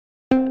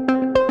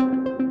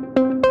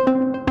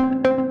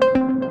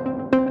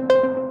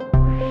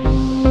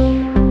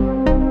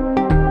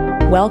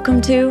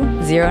Welcome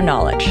to Zero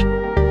Knowledge,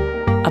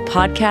 a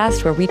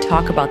podcast where we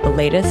talk about the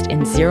latest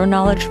in zero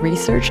knowledge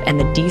research and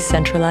the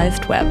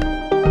decentralized web.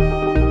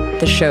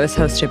 The show is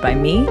hosted by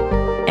me,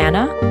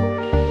 Anna.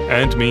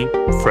 And me,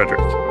 Frederick.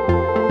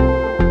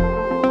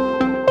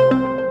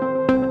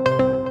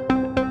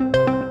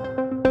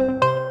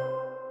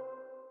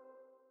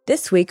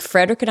 This week,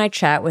 Frederick and I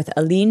chat with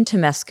Alin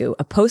Tomescu,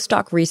 a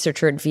postdoc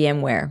researcher at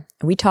VMware,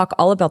 and we talk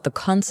all about the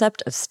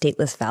concept of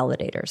stateless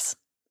validators.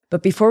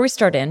 But before we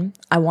start in,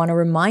 I want to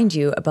remind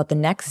you about the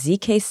next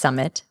ZK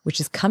Summit, which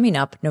is coming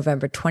up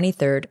November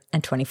 23rd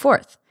and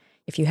 24th.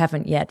 If you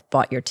haven't yet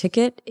bought your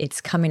ticket,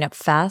 it's coming up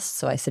fast,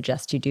 so I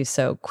suggest you do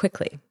so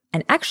quickly.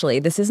 And actually,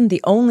 this isn't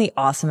the only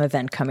awesome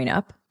event coming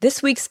up.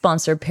 This week's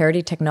sponsor,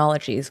 Parity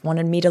Technologies,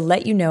 wanted me to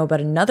let you know about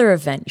another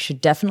event you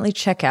should definitely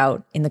check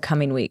out in the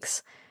coming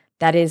weeks.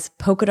 That is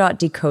Polkadot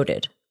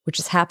Decoded, which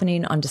is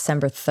happening on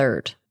December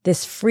 3rd.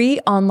 This free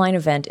online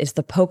event is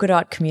the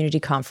Polkadot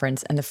Community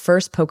Conference and the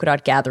first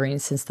Polkadot gathering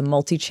since the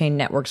multi-chain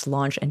network's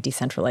launch and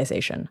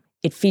decentralization.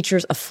 It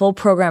features a full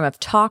program of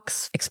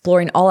talks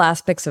exploring all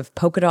aspects of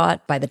Polkadot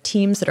by the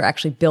teams that are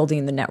actually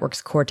building the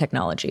network's core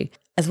technology,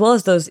 as well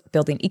as those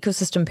building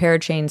ecosystem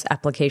parachains,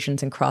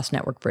 applications, and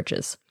cross-network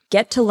bridges.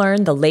 Get to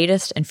learn the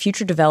latest and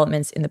future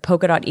developments in the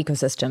Polkadot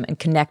ecosystem and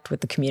connect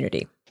with the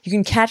community. You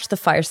can catch the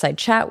fireside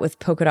chat with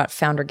Polkadot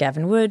founder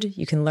Gavin Wood.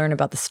 You can learn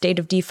about the state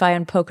of DeFi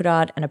on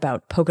Polkadot and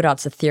about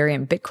Polkadot's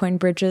Ethereum Bitcoin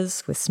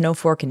bridges with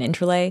Snowfork and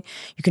Interlay.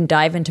 You can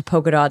dive into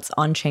Polkadot's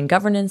on-chain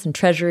governance and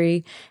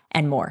treasury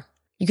and more.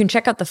 You can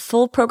check out the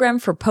full program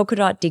for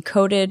Polkadot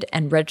Decoded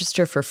and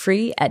register for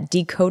free at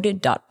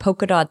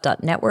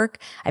decoded.polkadot.network.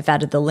 I've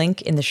added the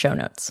link in the show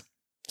notes.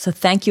 So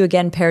thank you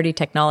again, Parity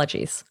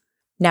Technologies.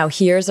 Now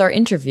here's our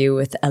interview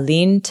with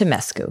Alin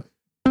Tomescu.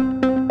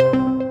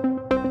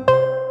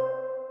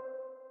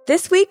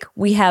 This week,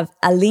 we have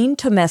Alin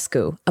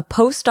Tomescu, a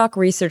postdoc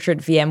researcher at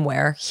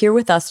VMware, here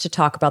with us to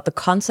talk about the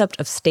concept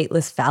of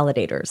stateless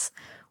validators.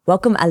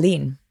 Welcome,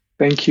 Alin.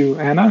 Thank you,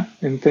 Anna,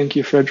 and thank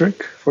you,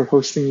 Frederick, for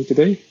hosting me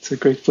today. It's a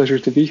great pleasure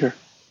to be here.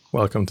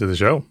 Welcome to the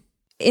show.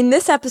 In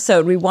this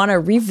episode, we want to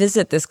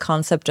revisit this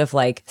concept of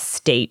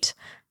stateful,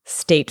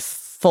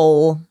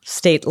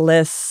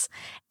 stateless,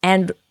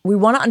 and we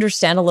want to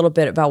understand a little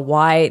bit about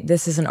why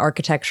this is an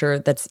architecture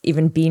that's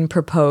even being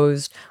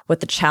proposed, what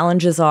the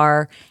challenges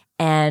are,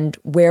 and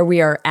where we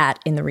are at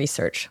in the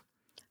research.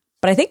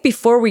 But I think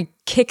before we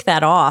kick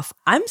that off,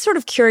 I'm sort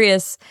of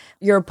curious,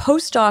 you're a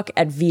postdoc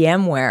at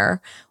VMware.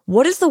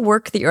 What is the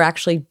work that you're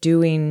actually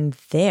doing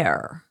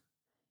there?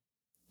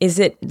 Is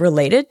it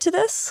related to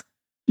this?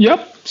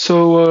 Yep.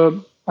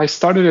 So I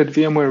started at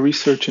VMware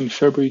Research in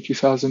February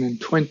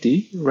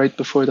 2020, right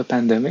before the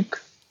pandemic.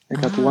 I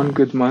got 1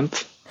 good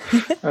month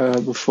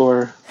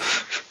before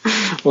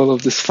all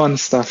of this fun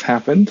stuff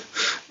happened.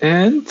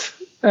 And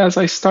as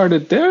I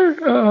started there,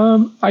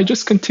 I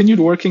just continued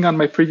working on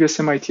my previous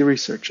MIT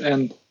research.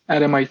 And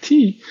at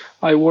MIT,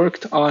 I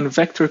worked on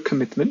vector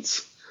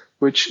commitments,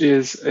 which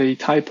is a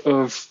type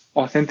of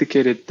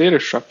authenticated data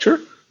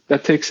structure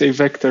that takes a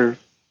vector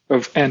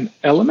of n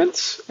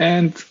elements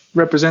and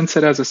represents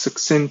it as a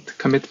succinct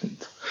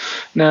commitment.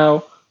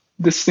 Now,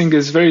 this thing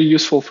is very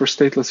useful for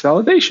stateless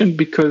validation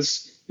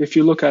because if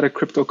you look at a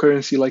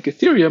cryptocurrency like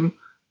Ethereum,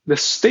 the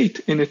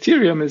state in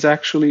Ethereum is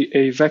actually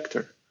a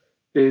vector.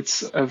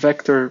 It's a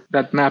vector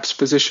that maps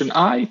position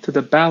I to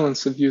the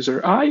balance of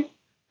user I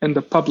and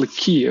the public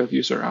key of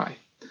user I.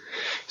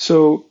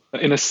 So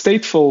in a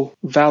stateful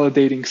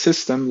validating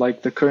system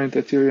like the current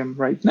Ethereum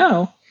right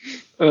now,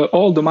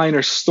 all the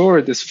miners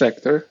store this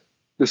vector,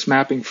 this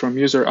mapping from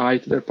user I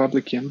to their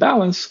public key and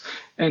balance,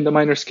 and the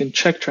miners can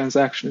check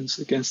transactions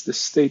against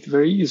this state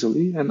very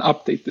easily and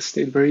update the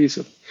state very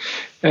easily.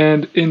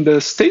 And in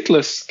the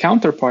stateless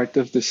counterpart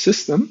of this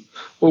system,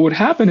 what would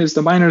happen is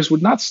the miners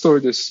would not store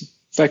this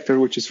vector,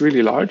 which is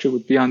really large. It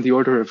would be on the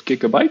order of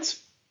gigabytes.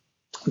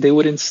 They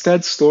would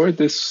instead store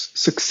this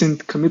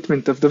succinct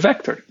commitment of the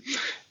vector.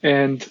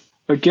 And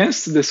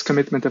against this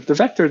commitment of the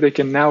vector, they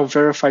can now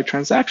verify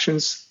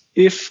transactions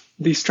if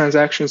these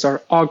transactions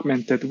are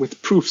augmented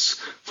with proofs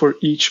for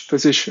each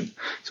position.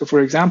 So for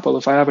example,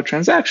 if I have a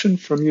transaction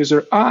from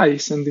user I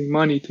sending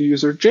money to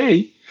user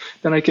J,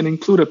 then I can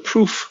include a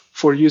proof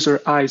for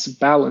user I's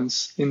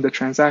balance in the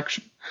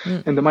transaction.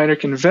 And the miner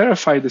can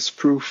verify this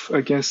proof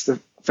against the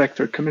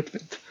vector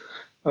commitment.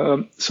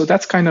 So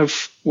that's kind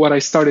of what I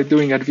started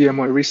doing at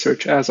VMware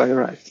Research as I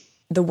arrived.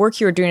 The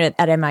work you were doing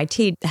at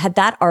MIT, had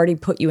that already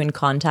put you in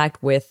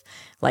contact with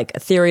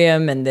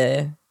Ethereum and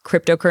the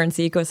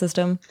cryptocurrency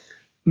ecosystem?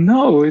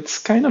 No, it's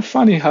kind of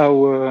funny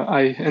how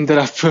I ended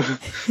up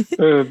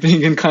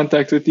being in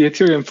contact with the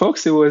Ethereum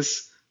folks. It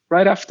was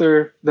right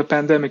after the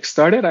pandemic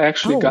started. I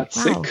actually got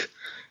sick.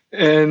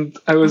 And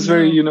I was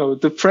very,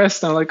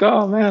 depressed. I'm like,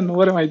 oh man,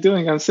 what am I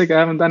doing? I'm sick. I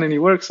haven't done any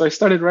work. So I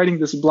started writing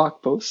this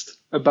blog post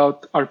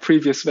about our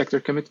previous vector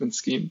commitment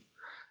scheme.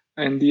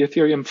 And the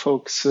Ethereum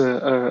folks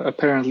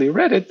apparently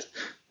read it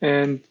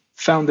and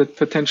found it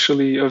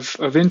potentially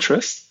of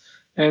interest.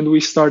 And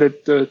we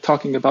started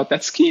talking about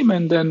that scheme.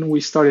 And then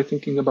we started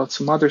thinking about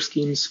some other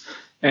schemes.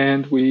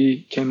 And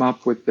we came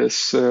up with this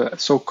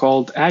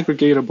so-called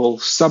aggregatable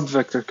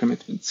subvector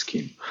commitment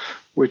scheme,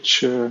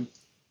 which,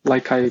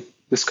 like I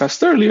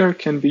discussed earlier,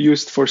 can be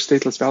used for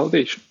stateless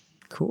validation.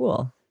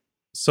 Cool.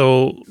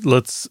 So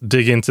let's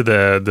dig into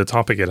the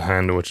topic at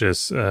hand, which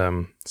is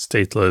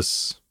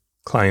stateless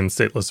client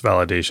stateless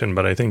validation.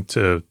 But I think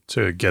to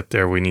get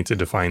there, we need to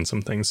define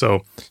something.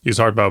 So you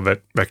talked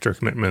about vector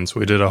commitments.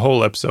 We did a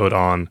whole episode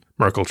on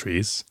Merkle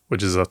trees,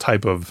 which is a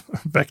type of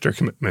vector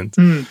commitment,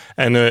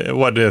 and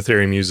what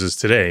Ethereum uses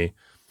today.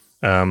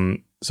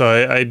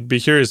 So I'd be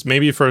curious,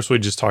 maybe first we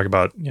just talk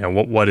about,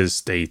 what is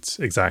state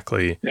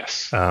exactly?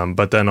 Yes.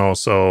 But then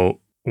also,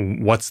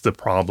 what's the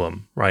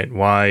problem, right?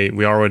 Why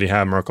we already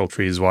have Merkle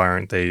trees? Why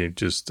aren't they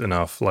just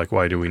enough? Like,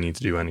 why do we need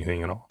to do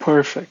anything at all?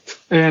 Perfect.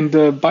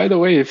 And by the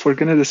way, if we're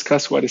going to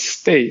discuss what is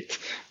state,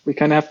 we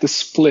kind of have to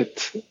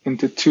split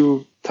into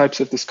two types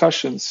of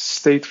discussions: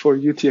 state for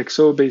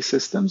UTXO-based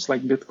systems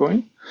like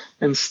Bitcoin,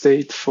 and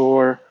state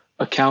for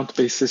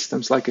account-based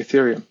systems like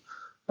Ethereum.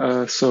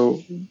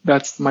 So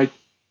that might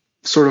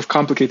sort of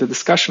complicate the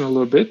discussion a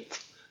little bit.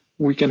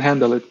 We can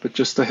handle it, but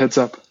just a heads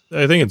up.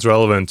 I think it's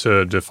relevant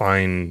to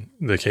define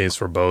the case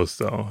for both,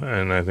 though.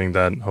 And I think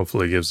that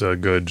hopefully gives a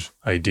good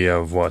idea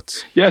of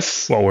what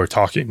we're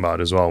talking about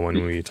as well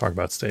when we talk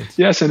about states.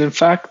 Yes, and in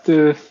fact,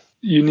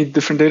 you need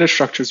different data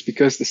structures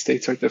because the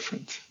states are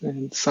different.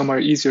 And some are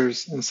easier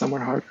and some are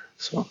harder.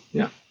 So,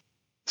 yeah.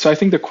 So I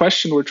think the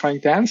question we're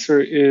trying to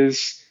answer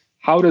is,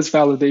 how does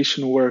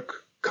validation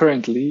work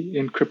currently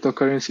in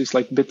cryptocurrencies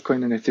like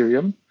Bitcoin and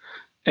Ethereum?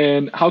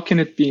 And how can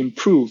it be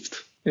improved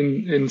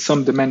in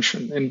some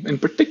dimension? And in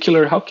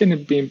particular, how can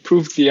it be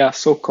improved via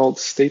so-called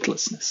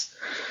statelessness?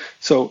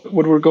 So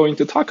what we're going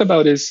to talk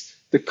about is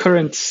the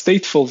current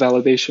stateful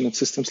validation of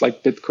systems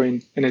like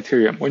Bitcoin and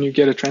Ethereum. When you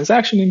get a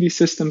transaction in these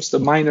systems, the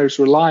miners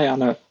rely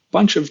on a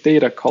bunch of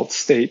data called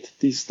state,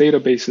 these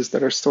databases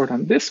that are stored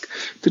on disk,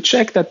 to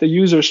check that the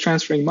users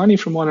transferring money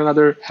from one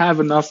another have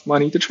enough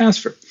money to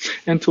transfer,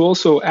 and to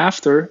also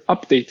after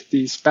update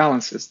these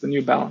balances, the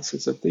new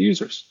balances of the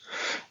users.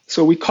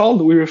 So we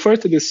refer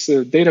to this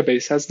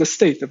database as the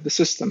state of the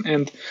system.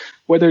 And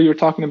whether you're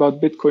talking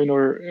about Bitcoin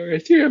or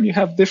Ethereum, you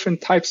have different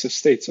types of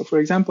states. So for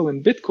example,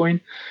 in Bitcoin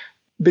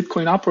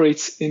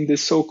operates in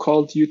this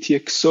so-called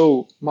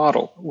UTXO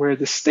model, where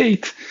the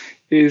state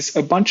is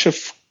a bunch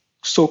of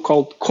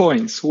so-called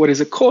coins. What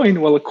is a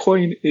coin? Well, a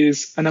coin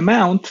is an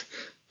amount,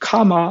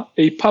 comma,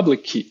 a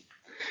public key,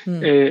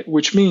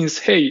 which means,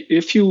 hey,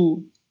 if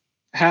you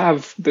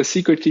have the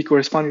secret key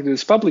corresponding to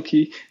this public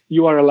key,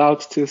 you are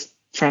allowed to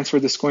transfer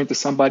this coin to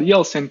somebody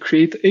else and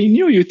create a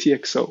new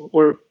UTXO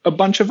or a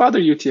bunch of other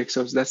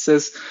UTXOs that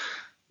says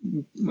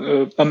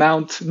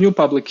amount, new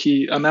public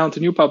key, amount,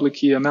 new public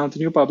key, amount,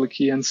 new public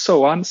key, and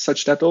so on,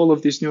 such that all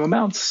of these new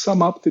amounts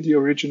sum up to the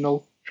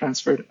original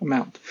transferred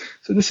amount.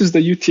 So this is the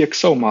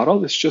UTXO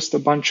model. It's just a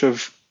bunch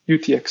of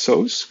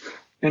UTXOs.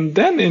 And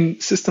then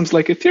in systems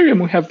like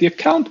Ethereum, we have the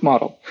account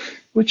model,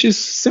 which is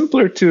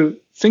simpler to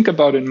think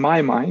about in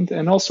my mind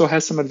and also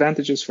has some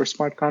advantages for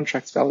smart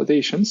contracts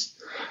validations.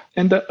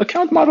 And the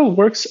account model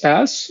works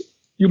as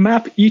you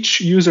map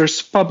each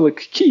user's public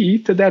key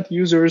to that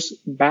user's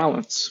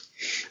balance.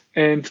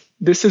 And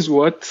this is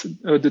what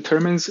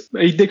determines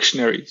a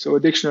dictionary. So a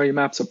dictionary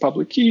maps a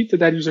public key to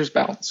that user's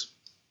balance.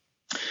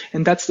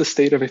 And that's the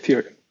state of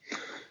Ethereum.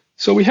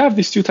 So we have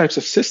these two types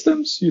of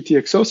systems,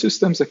 UTXO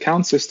systems,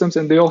 account systems,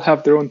 and they all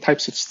have their own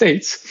types of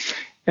states.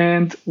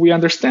 And we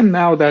understand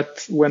now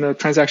that when a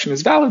transaction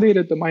is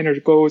validated, the miner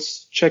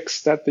goes,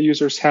 checks that the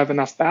users have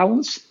enough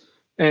balance,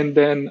 and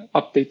then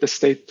update the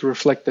state to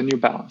reflect the new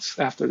balance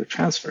after the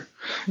transfer.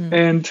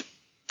 And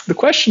the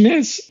question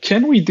is,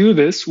 can we do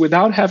this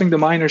without having the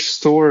miners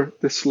store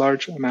this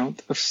large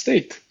amount of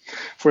state?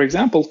 For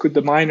example, could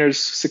the miners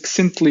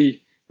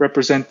succinctly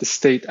represent the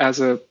state as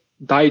a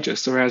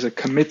digest or as a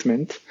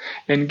commitment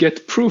and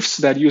get proofs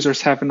that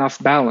users have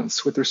enough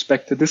balance with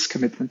respect to this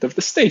commitment of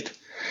the state?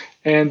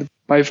 And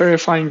by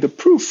verifying the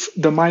proof,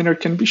 the miner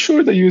can be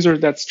sure the user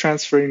that's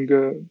transferring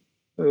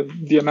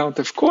the amount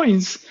of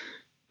coins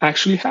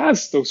actually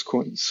has those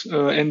coins.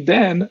 And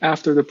then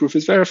after the proof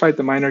is verified,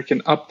 the miner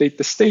can update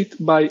the state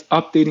by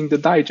updating the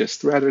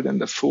digest rather than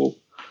the full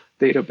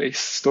database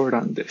stored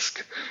on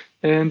disk.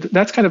 And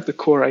that's kind of the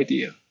core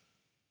idea.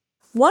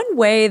 One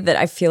way that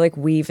I feel like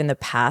we've in the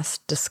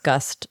past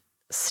discussed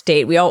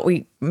state,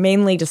 we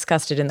mainly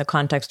discussed it in the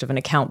context of an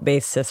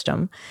account-based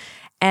system.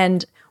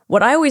 And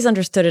what I always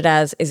understood it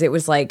as is it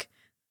was like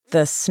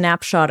the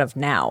snapshot of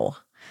now.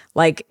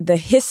 Like the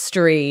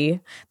history,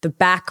 the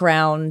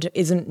background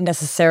isn't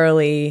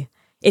necessarily,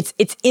 it's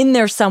in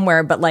there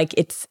somewhere, but like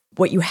it's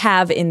what you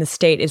have in the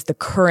state is the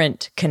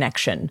current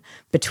connection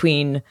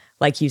between,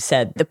 like you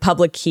said, the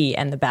public key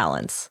and the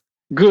balance.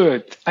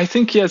 Good. I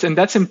think, yes, and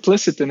that's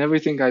implicit in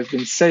everything I've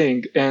been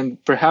saying,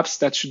 and perhaps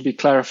that should be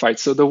clarified.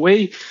 So the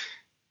way,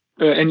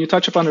 and you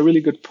touch upon a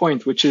really good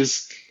point, which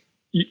is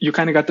you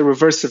kind of got the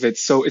reverse of it.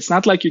 So it's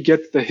not like you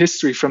get the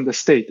history from the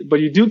state,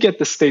 but you do get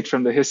the state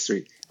from the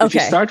history. If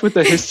you start with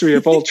the history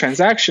of all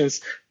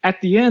transactions,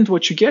 at the end,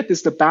 what you get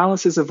is the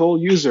balances of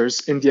all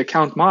users in the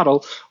account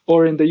model,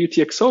 or in the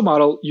UTXO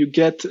model, you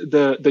get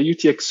the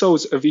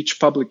UTXOs of each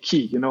public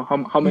key. You know,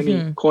 how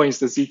many coins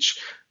does each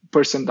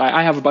person,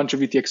 I have a bunch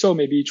of UTXO,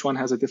 maybe each one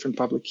has a different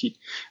public key.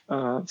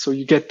 So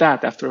you get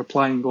that after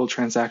applying all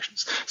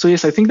transactions. So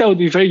yes, I think that would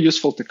be very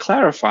useful to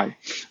clarify.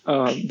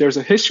 There's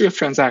a history of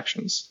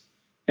transactions,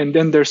 and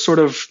then there's sort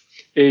of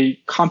a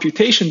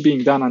computation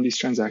being done on these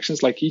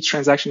transactions. Like each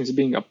transaction is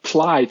being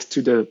applied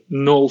to the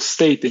null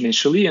state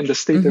initially, and the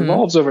state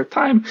evolves over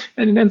time,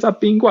 and it ends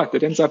up being what?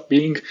 It ends up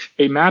being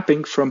a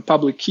mapping from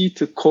public key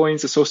to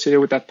coins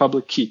associated with that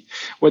public key.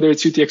 Whether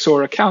it's UTXO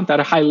or account, at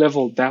a high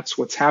level, that's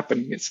what's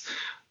happening.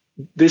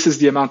 This is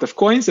the amount of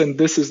coins, and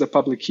this is the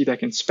public key that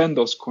can spend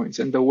those coins.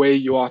 And the way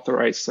you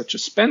authorize such a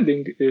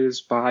spending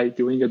is by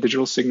doing a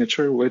digital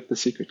signature with the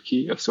secret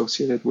key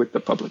associated with the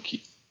public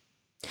key.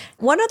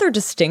 One other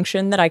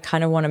distinction that I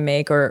kind of want to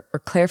make or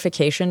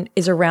clarification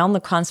is around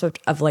the concept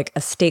of like a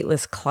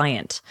stateless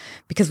client,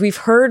 because we've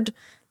heard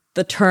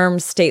the term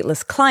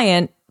stateless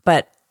client,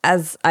 but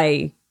as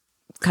I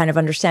kind of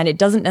understand, it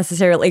doesn't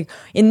necessarily, like,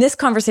 in this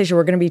conversation,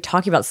 we're going to be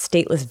talking about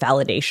stateless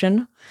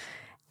validation,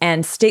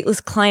 and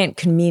stateless client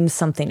can mean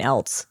something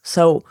else.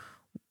 So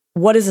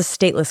what is a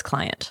stateless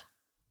client?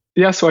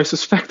 Yeah, so I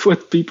suspect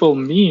what people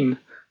mean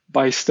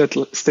by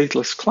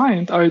stateless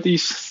client are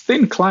these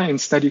thin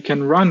clients that you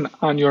can run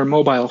on your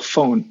mobile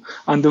phone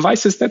on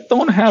devices that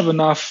don't have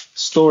enough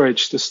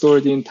storage to store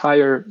the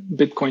entire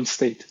Bitcoin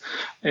state.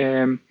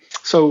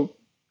 So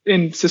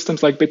in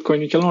systems like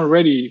Bitcoin, you can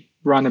already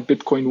run a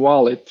Bitcoin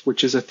wallet,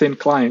 which is a thin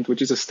client,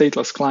 which is a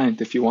stateless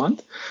client if you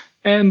want.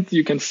 And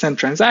you can send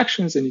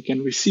transactions, and you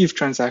can receive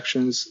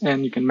transactions,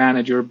 and you can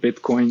manage your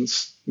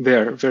Bitcoins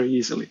there very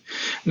easily.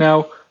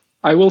 Now,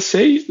 I will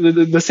say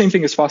the same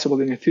thing is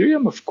possible in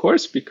Ethereum, of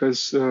course,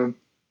 because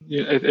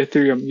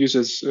Ethereum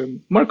uses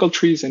Merkle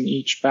trees, and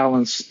each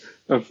balance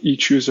of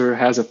each user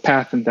has a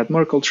path in that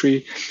Merkle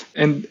tree.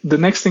 And the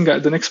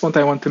next point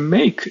I want to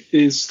make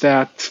is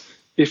that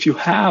if you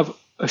have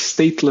a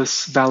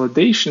stateless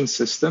validation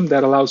system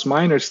that allows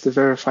miners to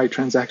verify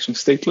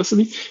transactions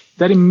statelessly,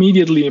 that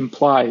immediately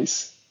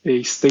implies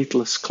a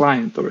stateless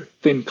client or a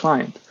thin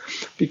client.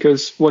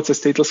 Because what's a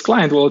stateless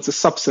client? Well, it's a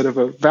subset of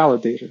a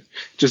validator.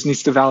 It just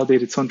needs to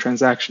validate its own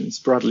transactions,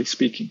 broadly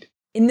speaking.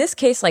 In this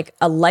case, like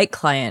a light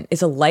client,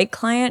 is a light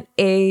client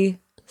a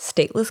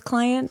stateless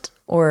client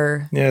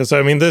or? Yeah, so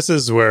I mean, this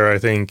is where I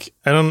think,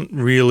 I don't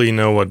really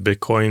know what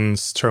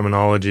Bitcoin's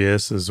terminology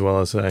is as well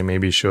as I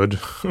maybe should,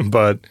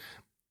 but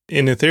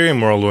in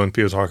Ethereum world, when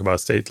people talk about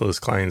stateless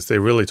clients, they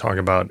really talk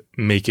about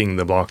making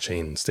the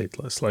blockchain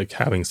stateless, like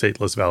having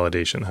stateless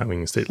validation,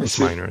 having stateless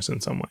miners in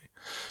some way.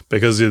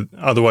 Because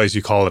otherwise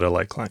you call it a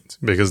light client,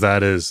 because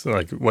that is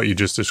like what you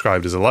just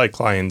described as a light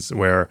client,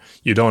 where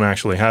you don't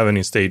actually have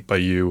any state,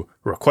 but you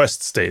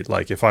request state.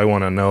 Like if I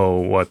want to know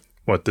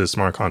what this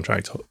smart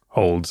contract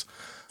holds,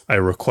 I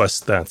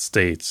request that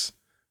state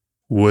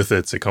with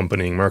its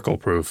accompanying Merkle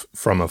proof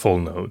from a full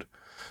node.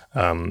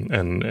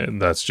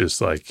 And that's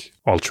just like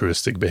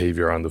altruistic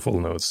behavior on the full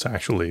nodes to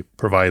actually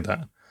provide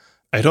that.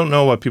 I don't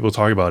know what people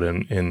talk about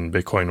in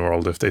Bitcoin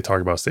world, if they talk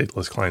about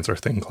stateless clients or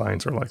thin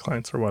clients or light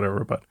clients or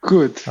whatever. But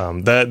good.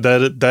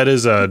 That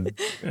is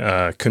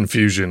a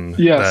confusion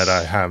that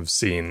I have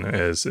seen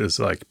is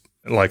like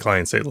light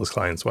clients, stateless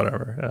clients,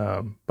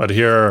 whatever. But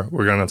here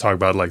we're going to talk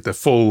about like the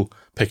full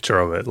picture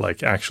of it,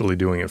 like actually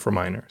doing it for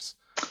miners.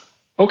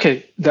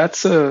 Okay,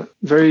 that's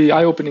very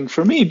eye-opening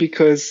for me,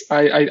 because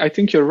I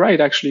think you're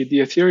right. Actually, the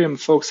Ethereum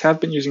folks have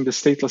been using the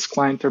stateless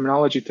client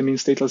terminology to mean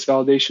stateless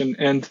validation.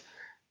 And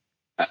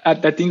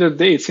at the end of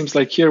the day, it seems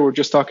like here we're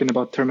just talking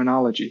about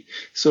terminology.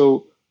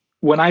 So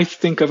when I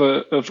think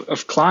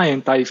of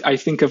client, I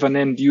think of an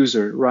end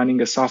user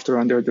running a software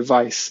on their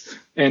device.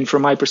 And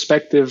from my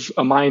perspective,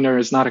 a miner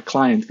is not a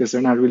client because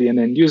they're not really an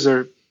end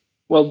user.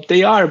 Well,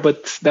 they are,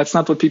 but that's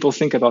not what people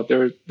think about.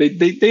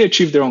 They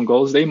achieve their own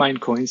goals. They mine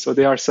coins, so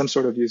they are some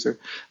sort of user.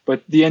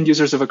 But the end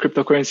users of a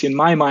cryptocurrency, in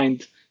my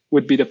mind,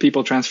 would be the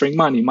people transferring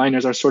money.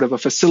 Miners are sort of a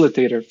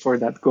facilitator for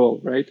that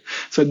goal, right?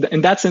 So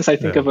in that sense, I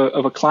think of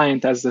a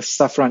client as the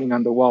stuff running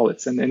on the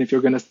wallets. And if you're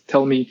going to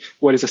tell me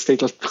what is a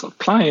stateless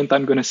client,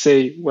 I'm going to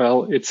say,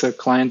 well, it's a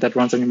client that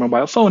runs on your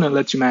mobile phone and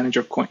lets you manage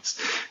your coins.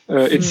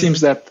 It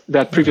seems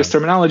that previous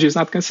terminology is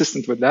not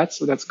consistent with that,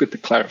 so that's good to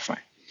clarify.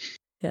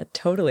 Yeah,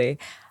 totally.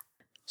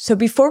 So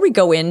before we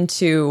go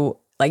into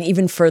like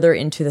even further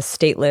into the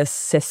stateless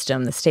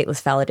system, the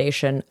stateless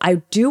validation, I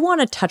do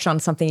want to touch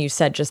on something you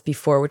said just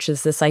before, which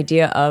is this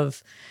idea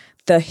of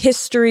the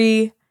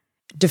history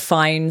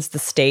defines the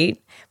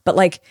state. But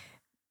like,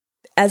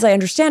 as I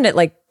understand it,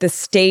 like the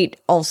state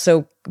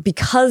also,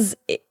 because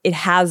it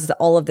has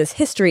all of this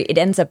history, it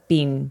ends up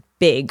being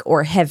big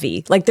or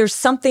heavy. Like there's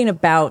something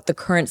about the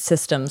current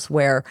systems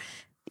where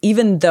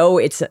even though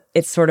it's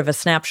sort of a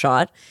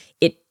snapshot,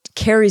 it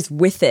carries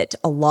with it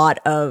a lot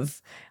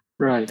of,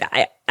 right.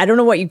 I don't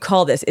know what you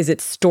call this. Is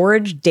it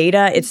storage,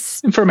 data?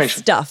 It's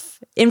information.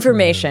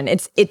 Information.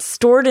 It's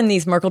stored in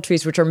these Merkle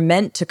trees, which are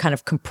meant to kind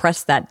of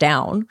compress that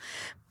down.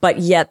 But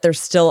yet there's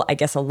still, I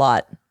guess, a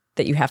lot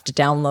that you have to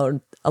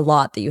download, a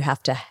lot that you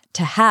have to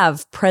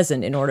have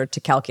present in order to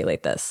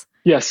calculate this.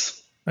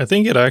 Yes. I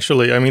think it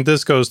actually, I mean,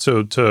 this goes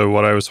to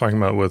what I was talking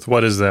about with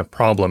what is that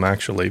problem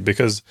actually,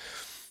 because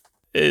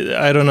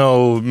I don't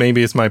know,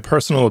 maybe it's my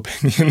personal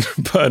opinion,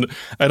 but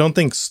I don't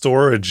think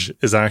storage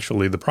is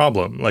actually the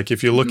problem. Like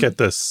if you look at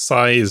the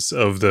size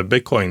of the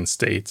Bitcoin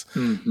state,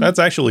 that's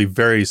actually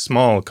very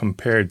small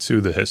compared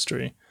to the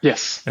history.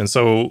 Yes. And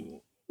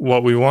so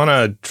what we want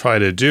to try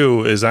to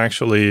do is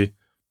actually,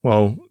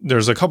 well,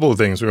 there's a couple of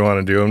things we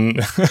want to do. And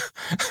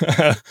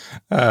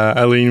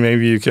Aline,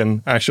 maybe you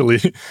can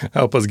actually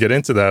help us get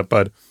into that.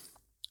 But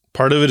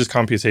part of it is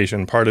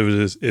computation. Part of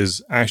it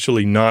is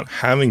actually not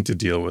having to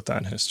deal with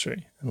that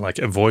history and like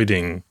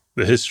avoiding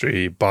the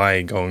history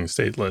by going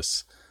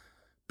stateless,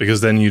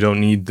 because then you don't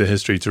need the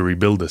history to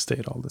rebuild the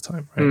state all the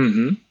time,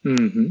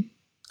 right?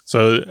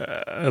 So,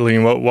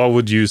 Aline, what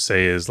would you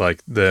say is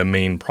like the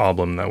main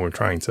problem that we're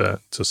trying to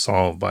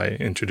solve by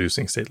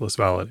introducing stateless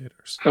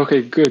validators?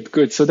 Okay,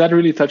 good. So that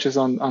really touches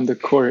on the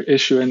core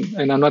issue,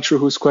 and I'm not sure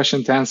whose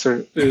question to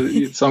answer.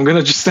 So I'm going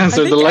to just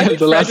answer the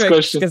last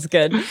question. Is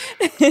good.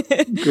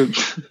 Good.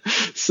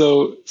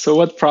 So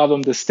what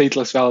problem does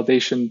stateless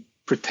validation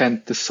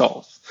pretend to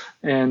solve?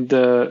 And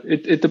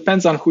it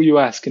depends on who you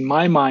ask. In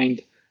my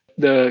mind,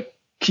 the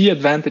key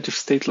advantage of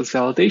stateless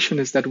validation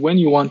is that when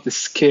you want to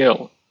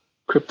scale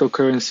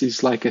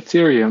cryptocurrencies like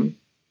Ethereum,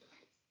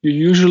 you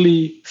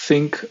usually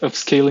think of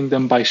scaling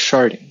them by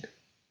sharding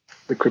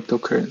the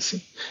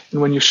cryptocurrency.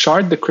 And when you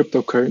shard the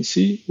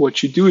cryptocurrency,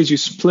 what you do is you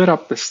split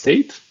up the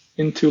state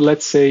into,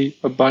 let's say,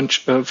 a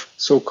bunch of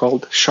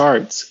so-called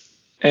shards.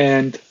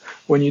 And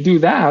when you do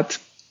that,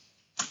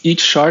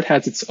 each shard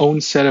has its own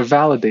set of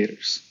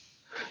validators.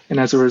 And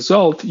as a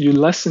result, you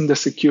lessen the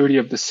security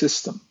of the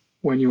system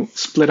when you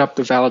split up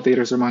the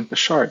validators among the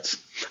shards.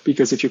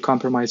 Because if you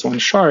compromise one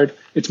shard,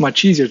 it's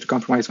much easier to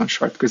compromise one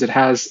shard because it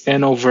has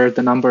n over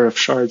the number of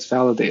shards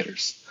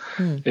validators.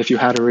 If you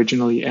had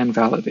originally n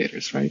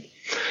validators, right?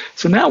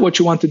 So now what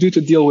you want to do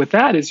to deal with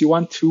that is you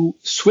want to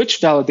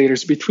switch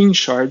validators between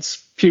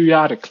shards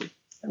periodically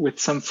with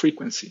some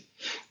frequency.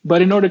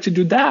 But in order to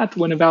do that,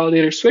 when a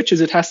validator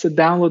switches, it has to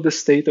download the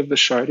state of the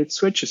shard it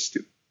switches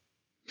to.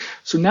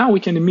 So now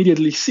we can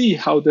immediately see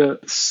how the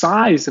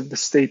size of the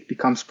state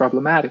becomes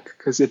problematic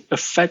because it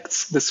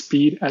affects the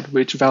speed at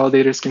which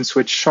validators can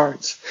switch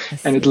shards,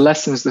 and it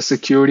lessens the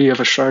security of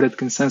a sharded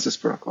consensus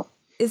protocol.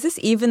 Is this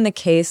even the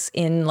case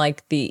in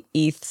like the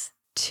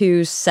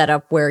ETH2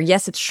 setup where,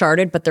 yes, it's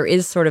sharded, but there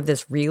is sort of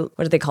this real,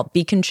 what do they call it,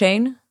 beacon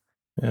chain?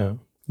 Yeah.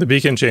 The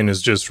beacon chain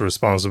is just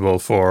responsible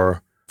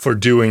for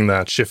doing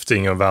that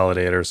shifting of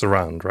validators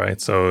around, right?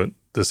 So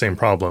the same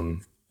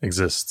problem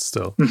exists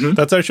still.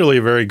 That's actually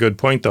a very good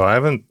point, though. I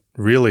haven't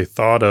really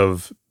thought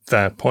of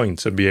that point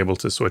to be able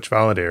to switch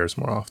validators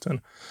more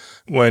often.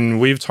 When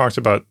we've talked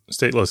about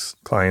stateless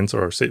clients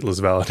or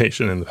stateless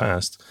validation in the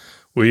past,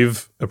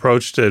 we've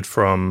approached it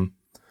from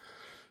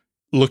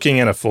looking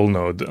at a full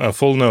node. A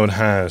full node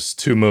has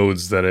two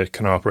modes that it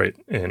can operate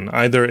in.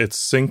 Either it's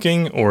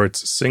syncing or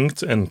it's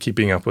synced and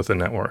keeping up with the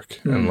network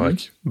and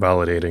like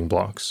validating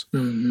blocks.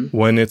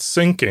 When it's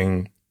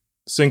syncing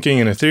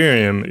in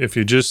Ethereum, if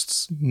you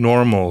just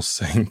normal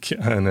sync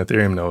an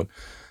Ethereum node,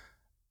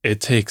 it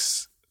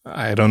takes,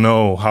 I don't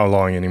know how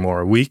long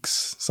anymore,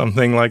 weeks,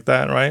 something like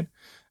that, right?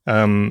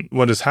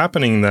 What is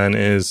happening then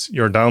is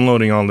you're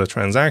downloading all the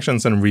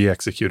transactions and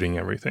re-executing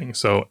everything.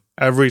 So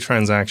every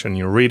transaction,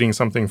 you're reading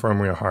something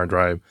from your hard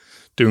drive,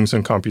 doing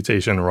some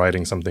computation,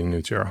 writing something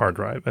new to your hard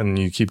drive. And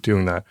you keep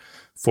doing that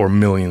for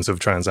millions of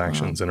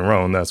transactions in a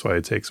row, and that's why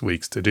it takes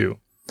weeks to do.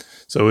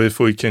 So if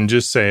we can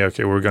just say,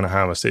 okay, we're going to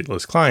have a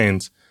stateless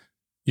client,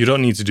 you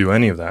don't need to do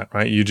any of that,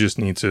 right? You just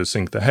need to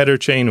sync the header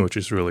chain, which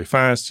is really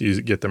fast.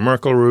 You get the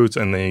Merkle root,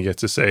 and then you get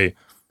to say,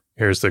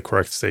 here's the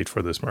correct state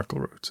for this Merkle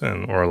root,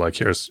 or like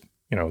here's,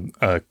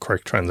 a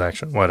correct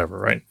transaction, whatever,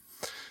 right?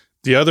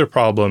 The other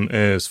problem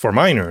is for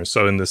miners.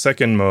 So in the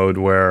second mode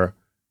where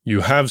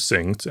you have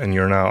synced and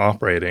you're now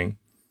operating,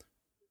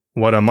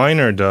 what a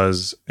miner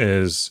does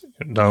is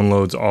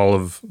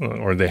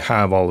downloads they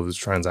have all of its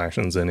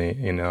transactions in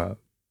a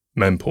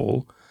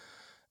mempool,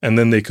 and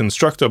then they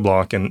construct a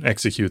block and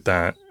execute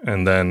that,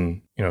 and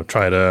then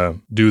try to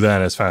do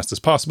that as fast as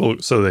possible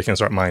so they can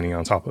start mining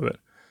on top of it.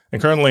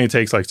 And currently it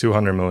takes like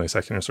 200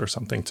 milliseconds or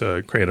something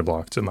to create a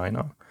block to mine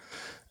on.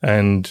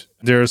 And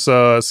there's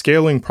a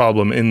scaling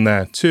problem in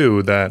that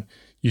too, that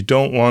you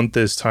don't want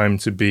this time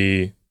to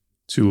be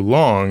too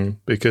long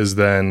because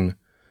then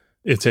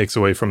it takes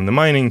away from the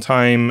mining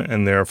time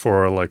and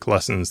therefore like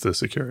lessens the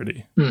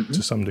security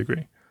to some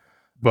degree.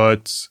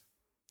 But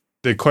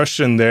the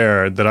question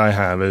there that I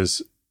have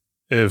is,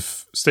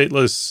 if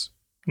stateless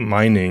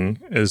mining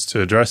is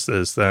to address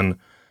this, then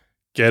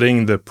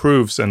getting the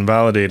proofs and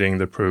validating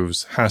the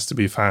proofs has to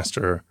be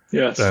faster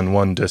than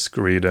one disk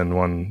read and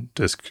one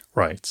disk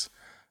writes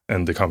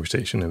and the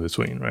computation in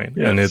between, right?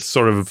 Yes. And it's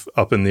sort of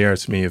up in the air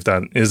to me if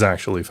that is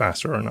actually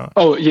faster or not.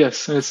 Oh,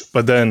 yes.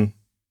 But then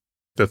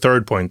the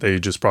third point that you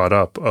just brought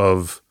up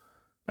of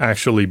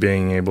actually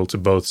being able to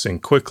both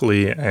sync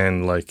quickly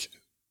and like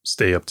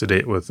stay up to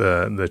date with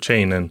the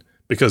chain. And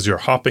because you're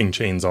hopping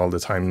chains all the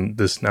time,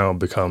 this now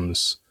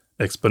becomes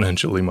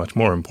exponentially much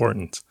more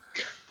important.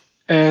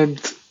 And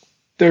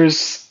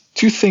there's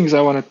two things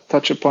I want to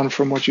touch upon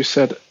from what you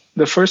said.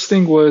 The first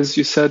thing was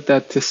you said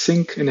that to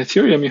sync in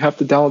Ethereum, you have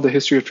to download the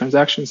history of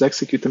transactions,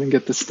 execute them, and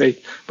get the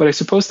state. But I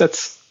suppose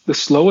that's the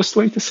slowest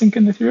way to sync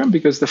in Ethereum,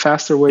 because the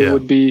faster way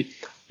would be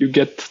you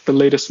get the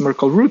latest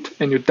Merkle root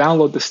and you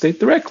download the state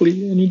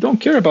directly and you don't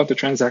care about the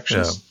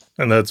transactions.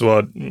 Yeah. And that's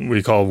what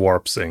we call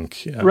warp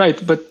sync. Yeah.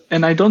 Right.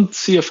 And I don't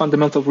see a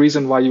fundamental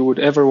reason why you would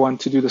ever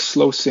want to do the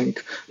slow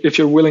sync. If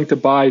you're willing to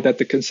buy that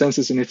the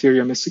consensus in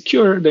Ethereum is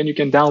secure, then you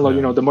can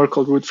download, the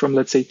Merkle root from,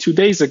 let's say, 2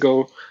 days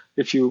ago.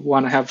 If you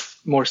want to have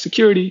more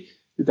security,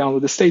 you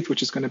download the state,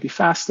 which is going to be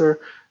faster,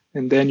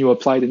 and then you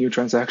apply the new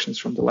transactions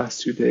from the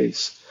last 2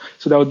 days.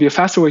 So that would be a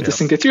faster way to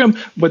sync Ethereum.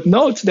 But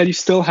note that you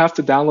still have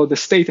to download the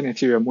state in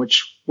Ethereum,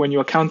 which when you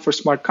account for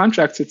smart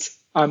contracts, it's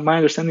my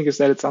understanding is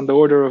that it's on the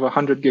order of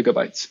 100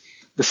 gigabytes.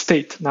 The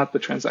state, not the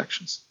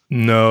transactions.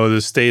 No,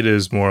 the state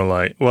is more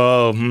like,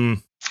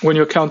 when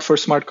you account for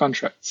smart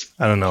contracts.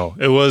 I don't know.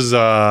 It was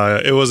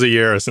a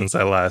year since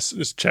I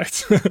last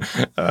checked.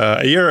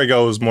 A year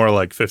ago, it was more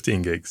like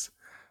 15 gigs.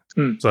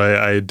 So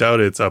I doubt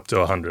it's up to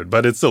 100,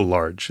 but it's still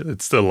large.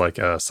 It's still like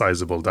a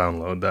sizable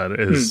download that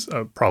is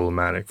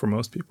problematic for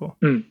most people.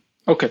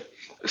 Okay.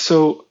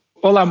 So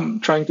all I'm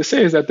trying to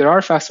say is that there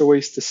are faster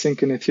ways to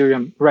sync in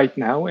Ethereum right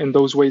now, and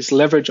those ways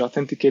leverage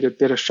authenticated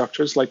data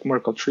structures like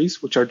Merkle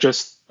trees, which are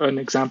just an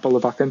example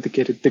of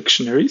authenticated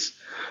dictionaries.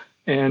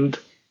 And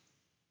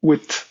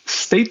with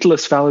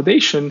stateless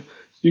validation,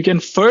 you can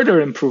further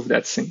improve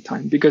that sync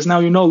time, because now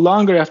you no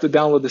longer have to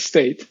download the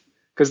state,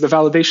 because the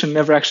validation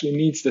never actually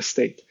needs the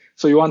state.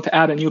 So you want to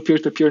add a new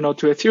peer-to-peer node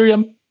to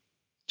Ethereum,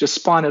 just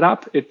spawn it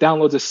up. It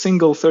downloads a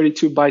single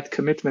 32-byte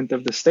commitment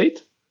of the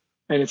state,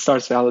 and it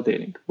starts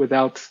validating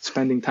without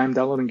spending time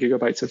downloading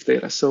gigabytes of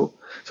data. So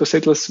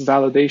stateless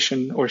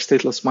validation, or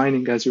stateless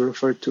mining, as you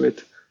referred to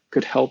it,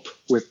 could help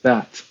with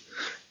that.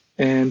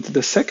 And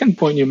the second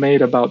point you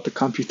made about the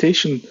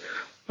computation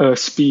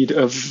speed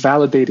of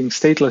validating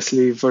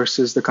statelessly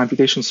versus the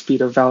computation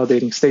speed of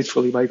validating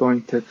statefully by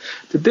going to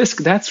disk,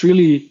 that's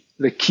really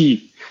the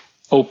key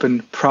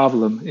open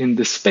problem in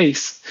this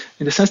space,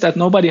 in the sense that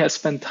nobody has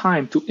spent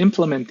time to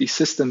implement these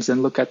systems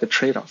and look at the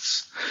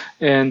trade-offs.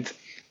 And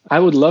I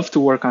would love to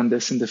work on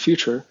this in the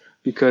future,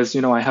 because,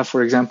 I have,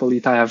 for example,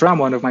 Itai Avram,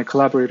 one of my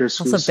collaborators,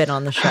 also been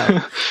on the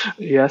show.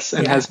 Yes,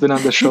 and has been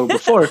on the show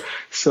before.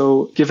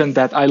 So given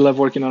that I love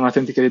working on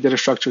authenticated data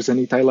structures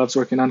and Itai loves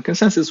working on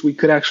consensus, we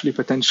could actually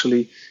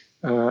potentially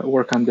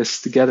work on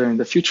this together in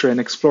the future and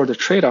explore the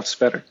trade-offs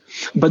better.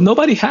 But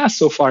nobody has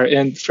so far.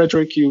 And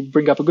Frederick, you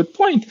bring up a good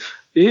point.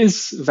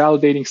 Is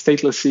validating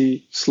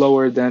statelessly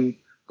slower than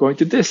going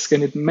to disk?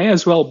 And it may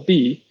as well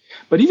be.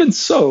 But even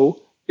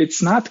so,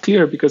 it's not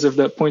clear, because of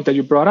the point that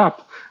you brought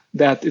up,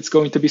 that it's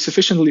going to be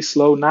sufficiently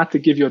slow not to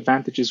give you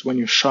advantages when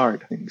you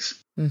shard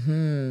things.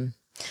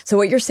 So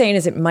what you're saying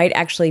is it might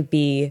actually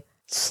be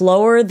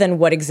slower than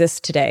what exists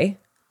today.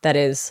 That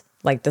is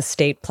like the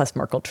state plus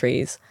Merkle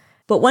trees.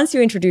 But once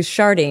you introduce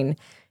sharding,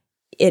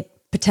 it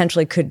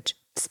potentially could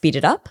speed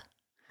it up.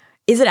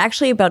 Is it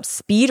actually about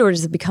speed, or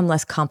does it become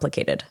less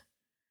complicated?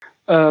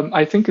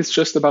 I think it's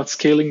just about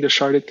scaling the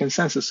sharded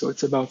consensus. So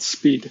it's about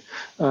speed.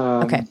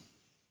 Okay.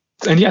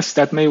 And yes,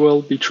 that may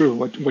well be true,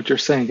 what you're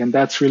saying. And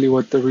that's really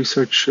what the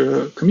research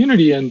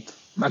community, and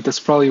that's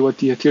probably what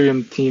the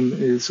Ethereum team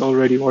is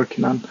already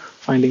working on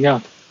finding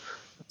out.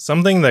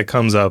 Something that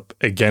comes up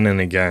again and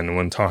again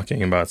when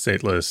talking about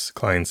stateless,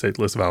 client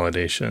stateless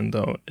validation,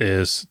 though,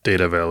 is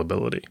data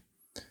availability.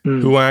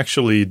 Who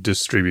actually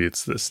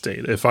distributes this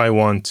state? If I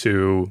want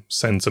to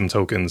send some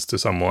tokens to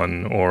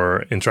someone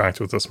or interact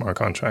with a smart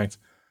contract,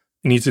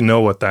 I need to know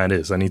what that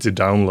is. I need to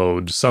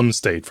download some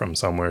state from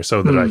somewhere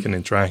so that I can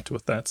interact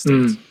with that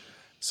state.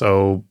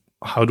 So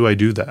how do I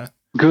do that?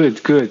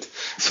 Good.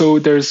 So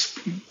there's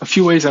a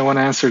few ways I want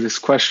to answer this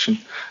question.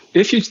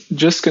 If you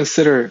just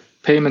consider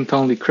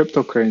payment-only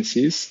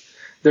cryptocurrencies,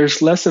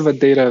 there's less of a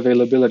data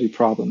availability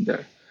problem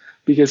there,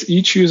 because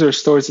each user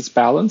stores its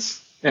balance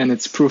and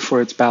its proof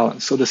for its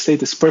balance. So the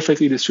state is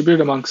perfectly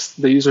distributed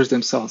amongst the users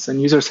themselves,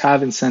 and users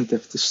have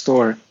incentive to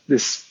store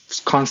this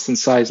constant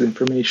size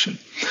information.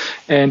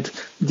 And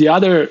the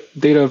other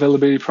data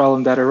availability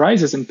problem that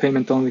arises in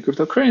payment-only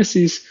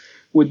cryptocurrencies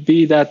would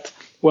be that,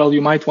 well,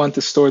 you might want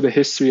to store the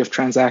history of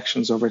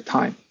transactions over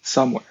time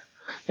somewhere.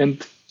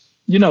 And,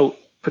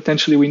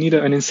 potentially we need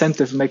an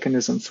incentive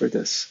mechanism for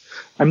this.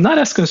 I'm not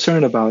as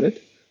concerned about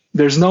it.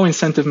 There's no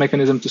incentive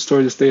mechanism to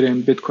store this data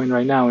in Bitcoin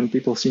right now, and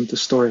people seem to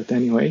store it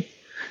anyway.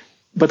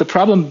 But the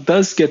problem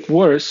does get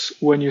worse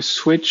when you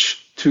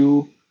switch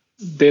to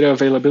data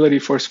availability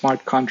for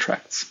smart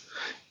contracts.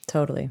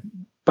 Totally.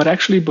 But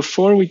actually,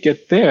 before we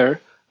get there,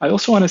 I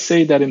also want to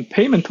say that in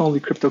payment-only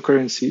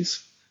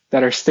cryptocurrencies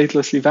that are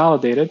statelessly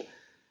validated,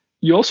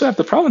 you also have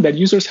the problem that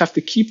users have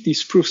to keep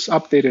these proofs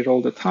updated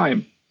all the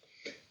time.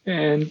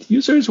 And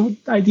users would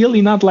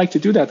ideally not like to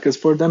do that, because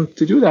for them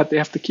to do that, they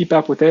have to keep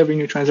up with every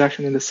new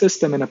transaction in the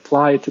system and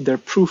apply it to their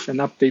proof and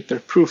update their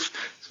proof.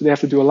 So they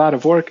have to do a lot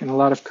of work and a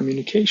lot of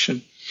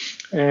communication.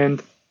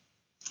 And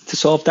to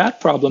solve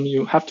that problem,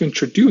 you have to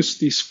introduce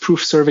these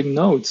proof-serving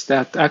nodes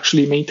that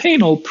actually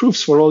maintain all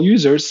proofs for all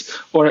users,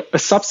 or a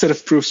subset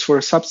of proofs for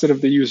a subset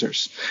of the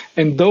users.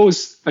 And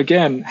those,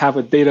 again, have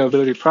a data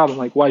availability problem,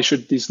 like why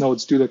should these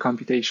nodes do the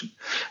computation?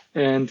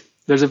 And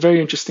there's a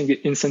very interesting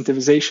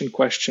incentivization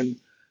question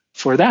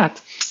for that.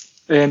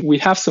 And we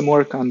have some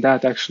work on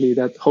that, actually,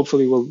 that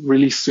hopefully we'll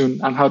release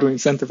soon on how to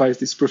incentivize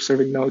these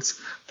proof-serving nodes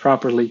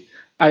properly.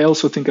 I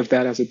also think of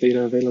that as a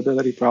data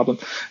availability problem.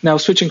 Now,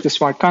 switching to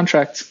smart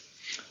contracts.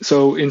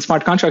 So in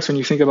smart contracts, when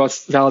you think about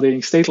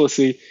validating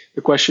statelessly,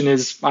 the question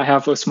is, I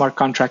have a smart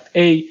contract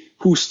A,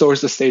 who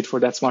stores the state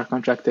for that smart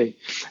contract A?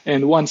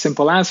 And one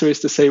simple answer is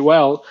to say,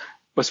 well,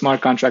 a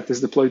smart contract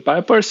is deployed by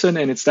a person,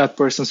 and it's that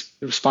person's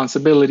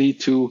responsibility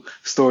to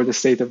store the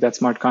state of that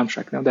smart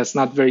contract. Now, that's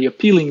not very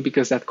appealing,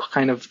 because that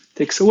kind of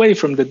takes away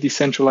from the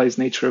decentralized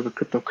nature of a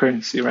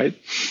cryptocurrency, right?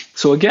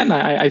 So again,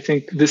 I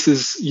think this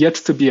is yet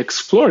to be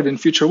explored in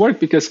future work,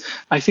 because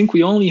I think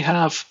we only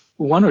have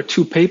one or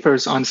two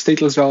papers on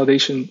stateless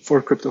validation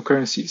for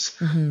cryptocurrencies.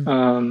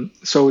 Mm-hmm.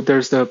 So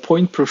there's the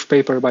point proof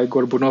paper by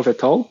Gorbunov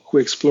et al., who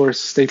explores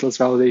stateless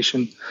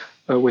validation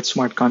with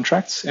smart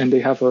contracts, and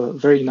they have a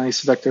very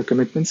nice vector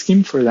commitment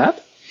scheme for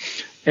that.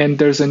 And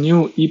there's a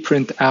new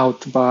ePrint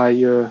out by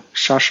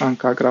Shashank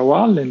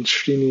Agrawal and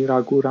Srini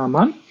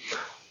Raghuraman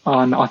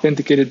on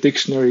authenticated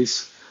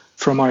dictionaries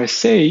from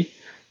RSA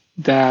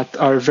that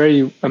are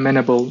very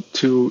amenable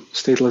to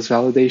stateless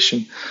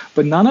validation.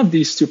 But none of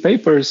these two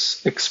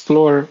papers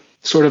explore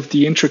sort of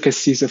the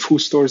intricacies of who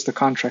stores the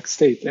contract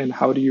state and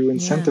how do you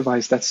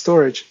incentivize that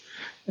storage.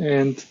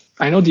 And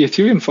I know the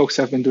Ethereum folks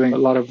have been doing a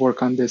lot of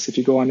work on this. If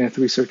you go on Eth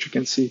Research, you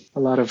can see a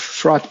lot of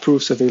fraud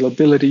proofs,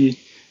 availability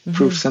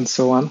proofs, and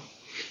so on.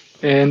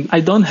 And I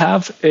don't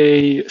have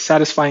a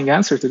satisfying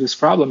answer to this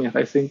problem yet.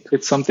 I think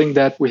it's something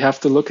that we have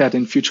to look at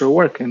in future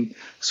work. And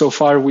so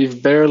far,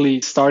 we've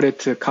barely started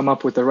to come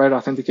up with the right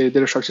authenticated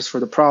data structures for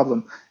the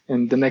problem.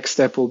 And the next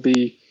step will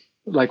be,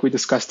 like we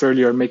discussed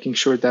earlier, making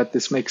sure that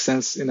this makes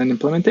sense in an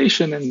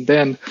implementation, and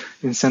then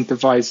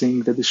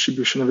incentivizing the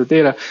distribution of the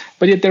data.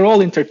 But yet they're all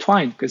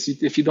intertwined, because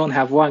if you don't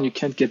have one, you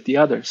can't get the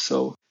other.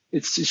 So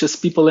it's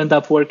just people end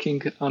up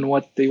working on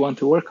what they want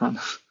to work on.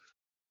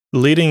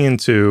 Leading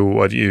into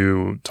what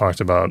you talked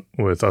about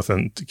with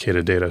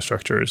authenticated data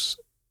structures,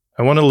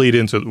 I want to lead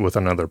into it with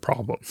another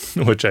problem,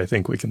 which I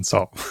think we can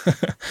solve.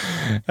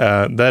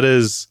 That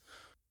is,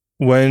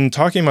 when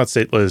talking about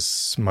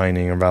stateless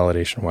mining or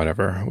validation,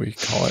 whatever we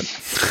call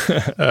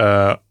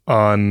it,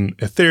 on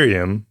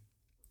Ethereum,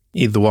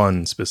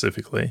 ETH1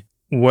 specifically,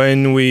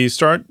 when we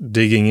start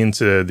digging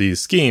into these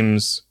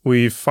schemes,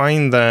 we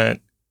find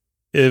that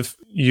if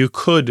you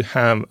could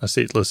have a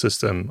stateless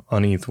system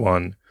on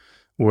ETH1,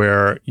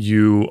 where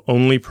you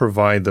only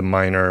provide the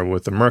miner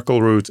with a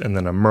Merkle root and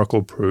then a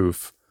Merkle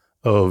proof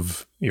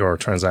of your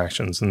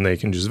transactions, and they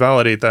can just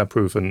validate that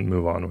proof and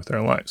move on with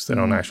their lives. They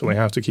don't actually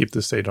have to keep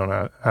this. They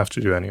don't have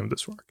to do any of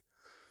this work.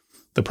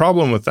 The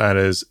problem with that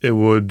is it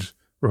would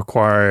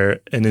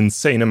require an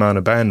insane amount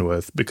of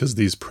bandwidth, because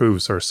these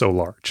proofs are so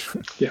large.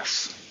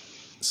 Yes.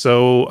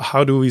 So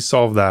how do we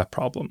solve that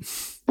problem?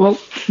 Well,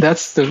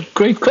 that's the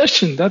great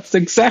question. That's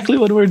exactly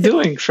what we're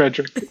doing,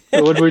 Frederick.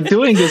 What we're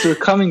doing is we're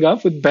coming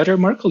up with better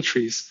Merkle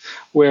trees,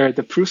 where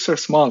the proofs are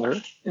smaller.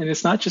 And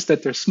it's not just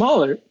that they're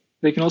smaller,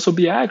 they can also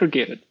be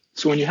aggregated.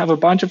 So when you have a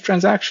bunch of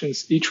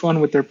transactions, each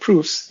one with their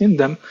proofs in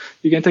them,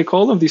 you can take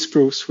all of these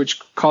proofs, which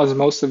cause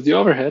most of the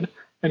overhead,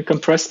 and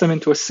compress them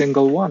into a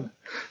single one.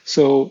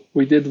 So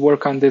we did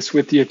work on this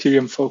with the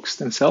Ethereum folks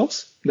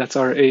themselves. That's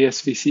our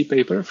ASVC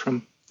paper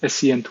from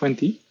SCN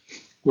 20,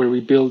 where we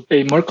build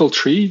a Merkle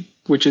tree,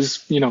 which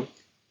is,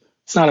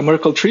 it's not a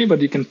Merkle tree, but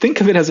you can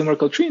think of it as a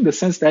Merkle tree in the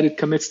sense that it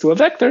commits to a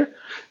vector,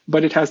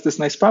 but it has this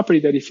nice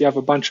property that if you have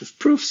a bunch of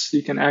proofs,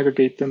 you can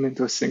aggregate them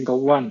into a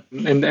single one.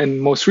 And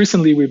most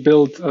recently, we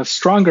built a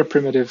stronger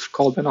primitive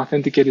called an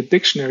authenticated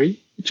dictionary,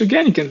 which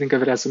again, you can think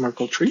of it as a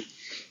Merkle tree.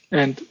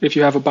 And if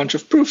you have a bunch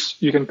of proofs,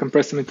 you can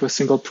compress them into a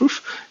single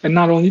proof. And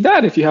not only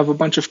that, if you have a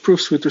bunch of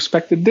proofs with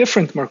respect to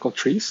different Merkle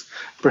trees,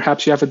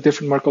 perhaps you have a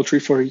different Merkle tree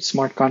for each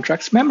smart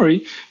contract's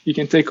memory, you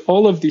can take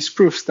all of these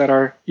proofs that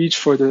are each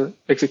for the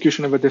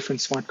execution of a different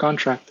smart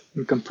contract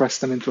and compress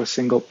them into a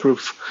single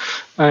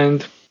proof.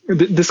 And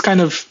this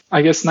kind of,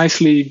 I guess,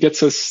 nicely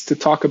gets us to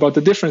talk about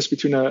the difference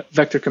between a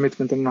vector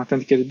commitment and an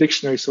authenticated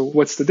dictionary. So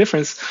what's the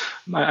difference?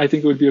 I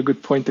think it would be a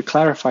good point to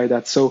clarify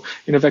that. So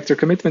in a vector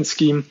commitment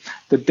scheme,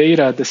 the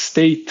data, the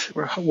state,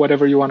 or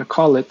whatever you want to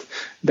call it,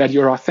 that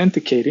you're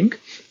authenticating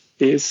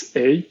is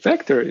a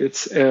vector.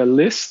 It's a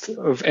list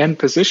of n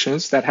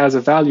positions that has a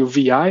value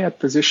vi at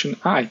position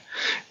I.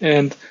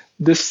 And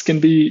this can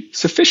be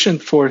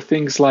sufficient for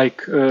things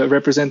like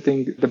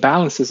representing the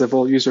balances of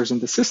all users in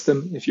the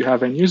system. If you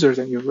have n users,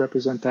 then you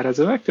represent that as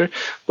a vector.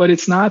 But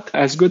it's not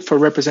as good for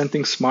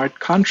representing smart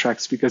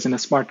contracts, because in a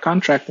smart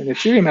contract, in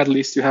Ethereum at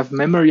least, you have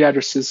memory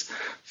addresses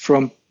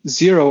from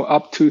 0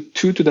 up to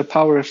 2 to the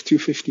power of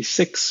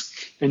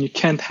 256. And you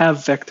can't have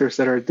vectors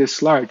that are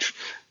this large,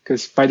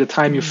 because by the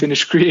time you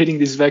finish creating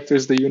these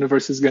vectors, the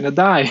universe is going to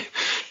die.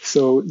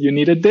 So you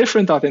need a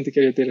different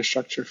authenticated data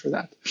structure for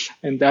that.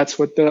 And that's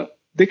what the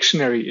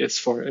dictionary is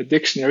for. A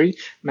dictionary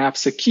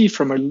maps a key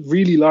from a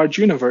really large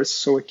universe,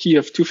 so a key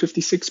of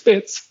 256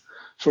 bits,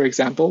 for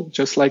example,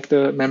 just like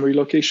the memory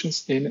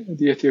locations in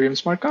the Ethereum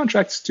smart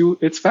contracts, to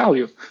its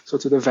value, so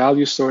to the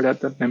value stored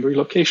at the memory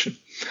location.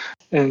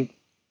 And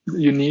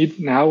you need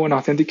now an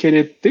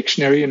authenticated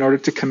dictionary in order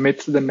to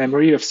commit to the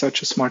memory of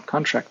such a smart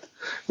contract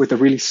with a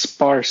really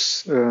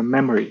sparse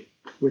memory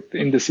with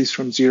indices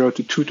from 0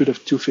 to 2 to the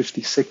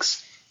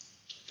 256.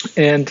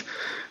 And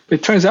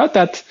it turns out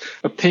that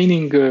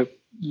obtaining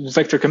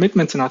vector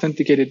commitments and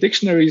authenticated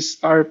dictionaries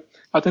are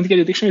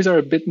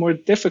a bit more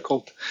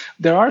difficult.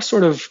 There are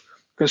sort of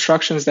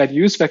constructions that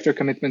use vector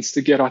commitments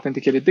to get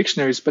authenticated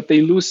dictionaries, but they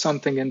lose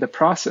something in the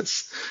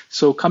process.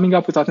 So coming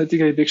up with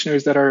authenticated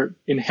dictionaries that are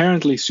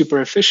inherently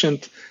super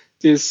efficient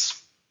is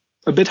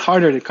a bit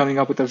harder than coming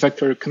up with a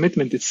vector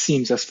commitment, it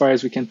seems, as far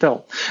as we can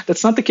tell.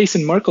 That's not the case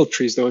in Merkle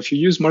trees, though. If you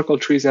use Merkle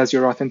trees as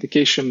your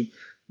authentication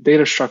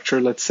data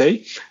structure, let's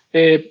say,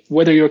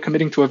 whether you're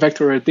committing to a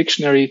vector or a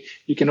dictionary,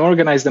 you can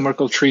organize the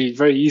Merkle tree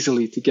very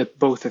easily to get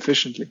both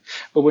efficiently.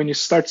 But when you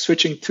start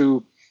switching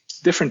to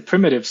different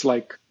primitives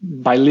like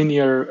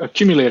bilinear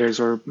accumulators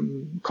or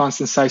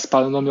constant size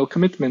polynomial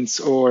commitments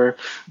or,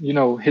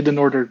 hidden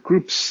order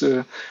groups,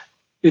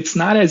 it's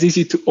not as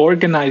easy to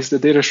organize the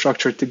data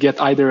structure to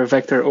get either a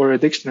vector or a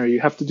dictionary.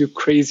 You have to do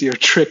crazier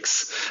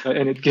tricks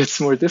and it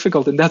gets more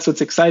difficult. And that's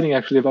what's exciting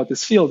actually about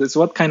this field, is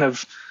what kind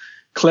of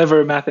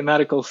clever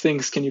mathematical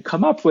things can you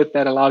come up with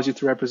that allows you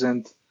to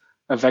represent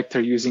a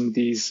vector using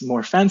these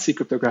more fancy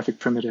cryptographic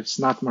primitives,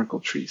 not Merkle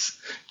trees.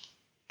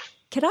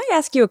 Can I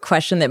ask you a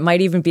question that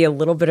might even be a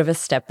little bit of a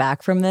step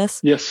back from this?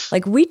 Yes.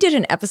 Like, we did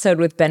an episode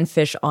with Ben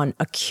Fish on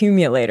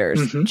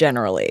accumulators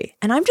generally.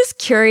 And I'm just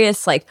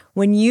curious, like,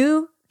 when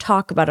you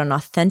talk about an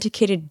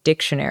authenticated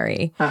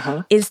dictionary,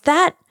 is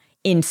that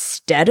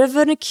instead of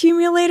an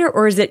accumulator,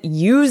 or is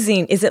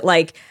it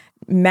like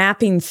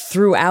mapping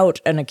throughout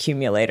an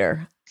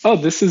accumulator? Oh,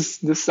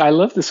 I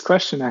love this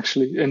question,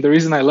 actually. And the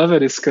reason I love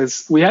it is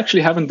because we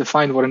actually haven't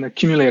defined what an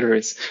accumulator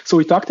is. So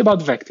we talked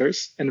about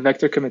vectors and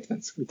vector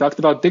commitments. We talked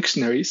about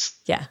dictionaries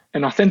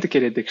and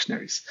authenticated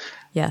dictionaries.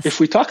 Yes. If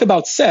we talk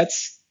about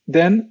sets,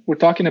 then we're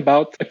talking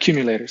about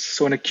accumulators.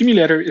 So an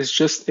accumulator is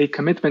just a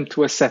commitment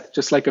to a set,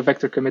 just like a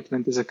vector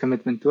commitment is a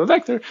commitment to a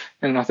vector,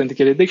 and an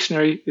authenticated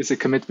dictionary is a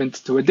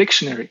commitment to a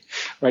dictionary,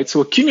 right?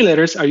 So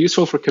accumulators are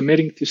useful for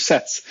committing to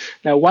sets.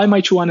 Now, why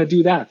might you want to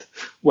do that?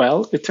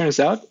 Well, it turns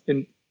out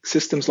in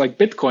systems like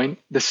Bitcoin,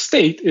 the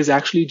state is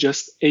actually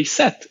just a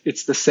set.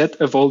 It's the set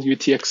of all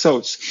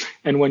UTXOs.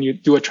 And when you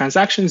do a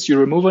transactions, you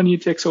remove an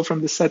UTXO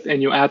from the set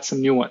and you add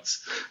some new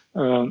ones.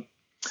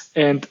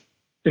 And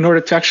in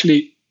order to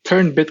actually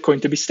turn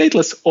Bitcoin to be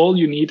stateless, all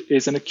you need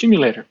is an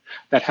accumulator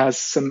that has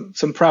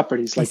some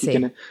properties. Like you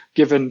can,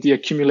 given the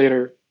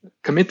accumulator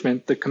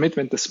commitment,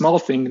 the small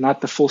thing,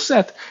 not the full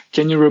set,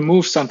 can you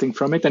remove something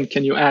from it and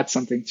can you add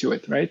something to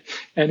it, right?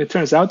 And it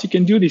turns out you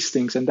can do these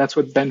things, and that's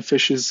what Ben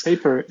Fish's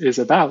paper is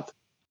about.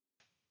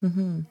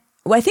 Mm-hmm.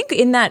 Well, I think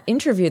in that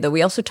interview, though,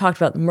 we also talked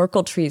about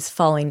Merkle trees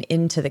falling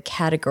into the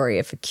category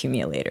of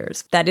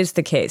accumulators. That is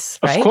the case,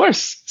 right? Of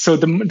course. So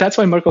that's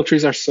why Merkle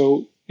trees are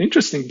so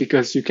interesting,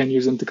 because you can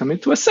use them to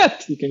commit to a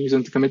set, you can use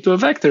them to commit to a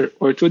vector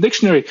or to a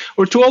dictionary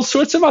or to all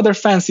sorts of other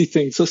fancy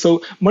things.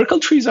 So Merkle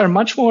trees are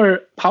much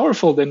more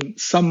powerful than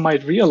some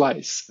might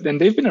realize.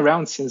 And they've been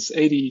around since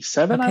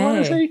 87, I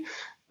want to say.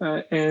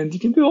 And you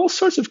can do all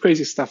sorts of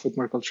crazy stuff with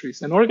Merkle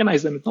trees and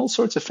organize them in all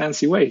sorts of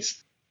fancy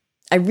ways.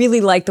 I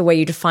really like the way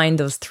you defined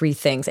those three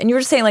things. And you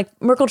were saying like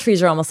Merkle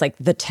trees are almost like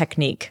the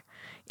technique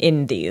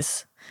in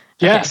these.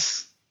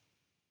 Yes.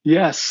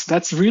 Yes,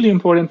 that's really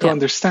important to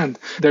understand.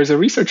 There's a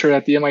researcher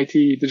at the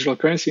MIT Digital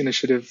Currency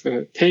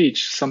Initiative,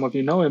 Tage, some of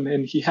you know him,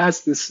 and he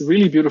has this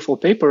really beautiful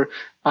paper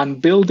on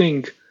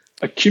building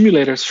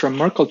accumulators from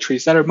Merkle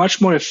trees that are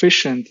much more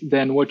efficient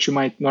than what you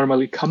might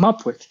normally come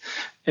up with.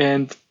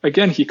 And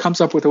again, he comes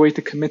up with a way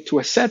to commit to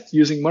a set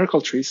using Merkle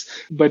trees,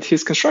 but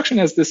his construction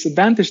has this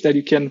advantage that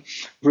you can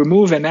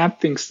remove and add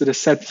things to the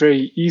set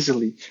very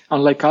easily,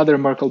 unlike other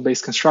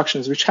Merkle-based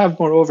constructions, which have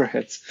more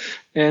overheads.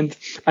 And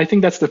I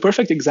think that's the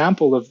perfect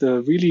example of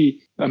the really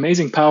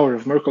amazing power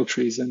of Merkle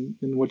trees and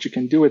what you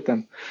can do with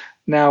them.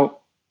 Now,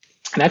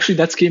 and actually,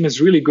 that scheme is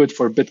really good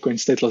for Bitcoin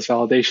stateless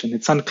validation.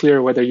 It's unclear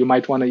whether you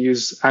might want to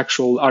use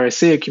actual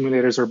RSA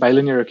accumulators or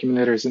bilinear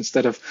accumulators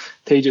instead of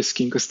Tage's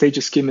scheme, because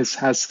Tage's scheme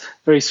has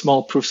very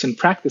small proofs in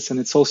practice, and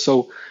it's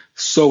also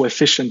so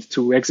efficient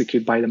to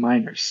execute by the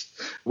miners,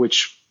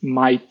 which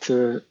might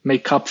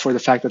make up for the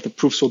fact that the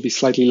proofs will be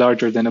slightly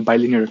larger than a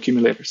bilinear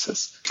accumulator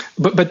says.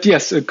 But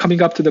yes,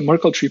 coming up to the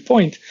Merkle tree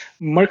point,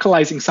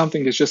 Merkleizing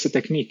something is just a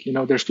technique.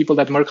 There's people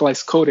that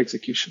Merkleize code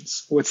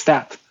executions. What's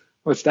that?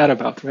 What's that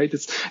about, right?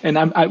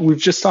 We've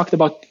just talked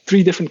about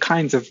three different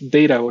kinds of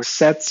data or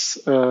sets,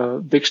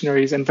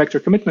 dictionaries, and vector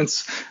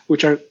commitments,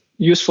 which are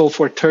useful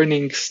for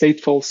turning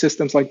stateful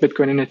systems like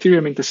Bitcoin and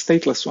Ethereum into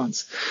stateless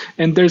ones.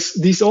 And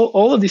there's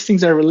all of these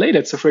things are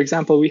related. So for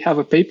example, we have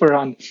a paper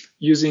on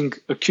using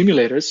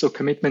accumulators, so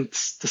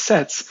commitments to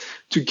sets,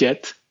 to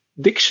get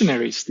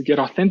dictionaries, to get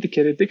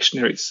authenticated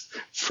dictionaries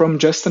from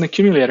just an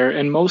accumulator.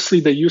 And mostly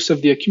the use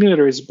of the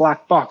accumulator is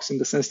black box in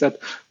the sense that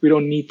we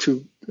don't need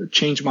to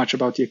change much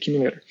about the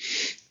accumulator.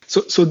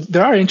 So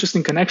there are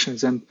interesting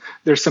connections, and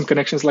there's some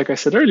connections, like I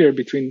said earlier,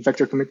 between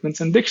vector commitments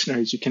and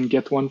dictionaries. You can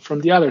get one from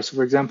the other. So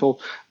for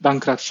example,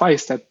 Dankrat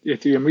Feist at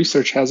Ethereum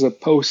Research has a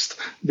post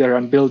there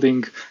on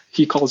building,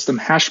 he calls them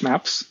hash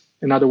maps.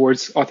 In other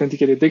words,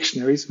 authenticated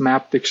dictionaries,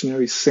 map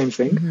dictionaries, same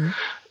thing,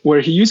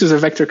 where he uses a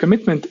vector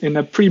commitment in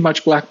a pretty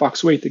much black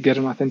box way to get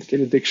an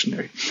authenticated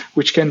dictionary,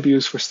 which can be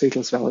used for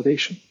stateless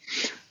validation.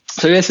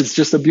 So yes, it's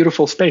just a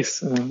beautiful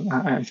space,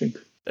 I think.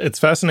 It's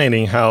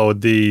fascinating how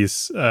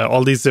these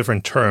all these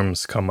different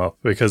terms come up,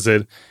 because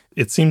it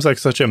seems like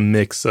such a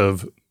mix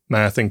of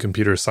math and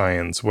computer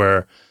science,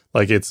 where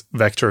like it's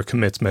vector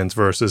commitment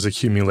versus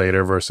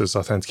accumulator versus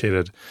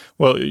authenticated.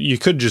 Well, you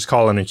could just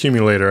call an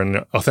accumulator an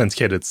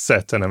authenticated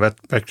set and a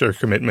vector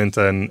commitment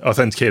an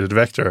authenticated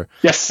vector.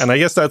 Yes. And I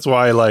guess that's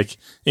why, like,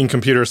 in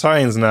computer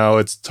science now,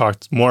 it's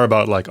talked more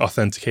about like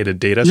authenticated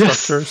data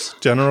structures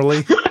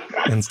generally.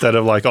 Instead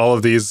of like all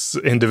of these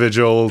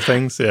individual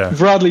things. Yeah.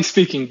 Broadly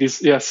speaking,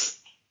 yes.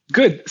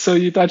 Good. So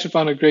you touch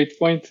upon a great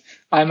point.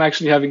 I'm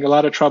actually having a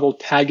lot of trouble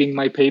tagging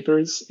my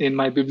papers in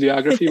my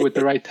bibliography with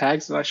the right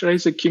tags. So should I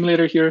use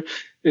accumulator here?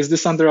 Is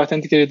this under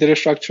authenticated data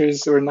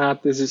structures or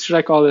not? Should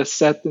I call it a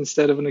set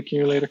instead of an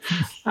accumulator?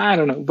 I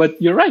don't know.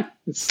 But you're right.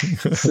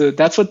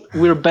 That's what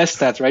we're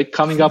best at, right?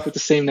 Coming up with the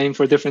same name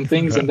for different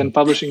things and then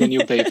publishing a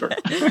new paper.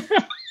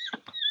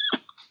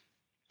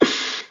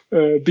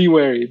 Be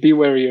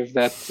wary of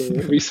that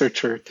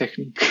researcher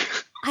technique.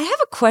 I have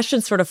a question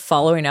sort of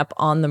following up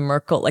on the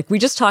Merkle. Like we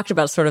just talked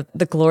about sort of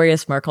the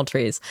glorious Merkle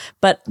trees,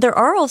 but there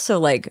are also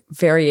like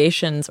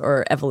variations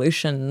or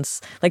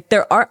evolutions. Like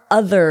there are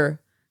other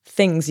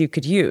things you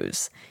could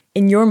use.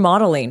 In your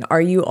modeling,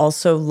 are you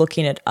also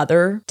looking at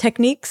other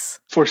techniques?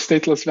 For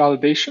stateless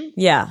validation?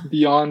 Yeah.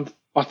 Beyond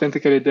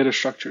authenticated data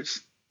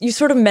structures. You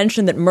sort of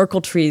mentioned that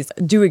Merkle trees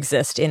do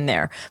exist in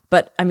there,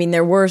 but I mean,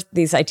 there were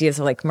these ideas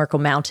of like Merkle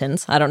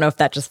mountains. I don't know if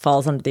that just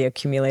falls under the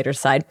accumulator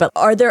side, but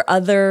are there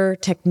other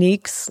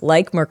techniques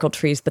like Merkle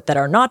trees, but that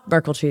are not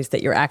Merkle trees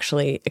that you're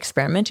actually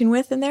experimenting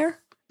with in there?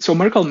 So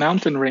Merkle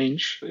mountain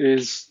range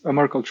is a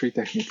Merkle tree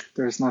technique.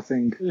 There's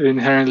nothing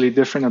inherently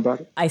different about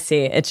it. I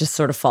see. It just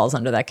sort of falls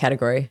under that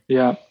category.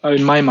 Yeah,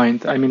 in my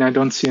mind, I mean, I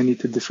don't see a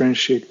need to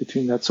differentiate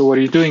between that. So what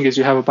you're doing is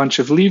you have a bunch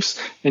of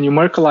leaves and you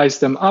Merkleize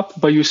them up,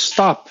 but you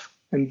stop.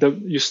 And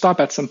you stop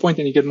at some point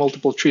and you get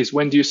multiple trees.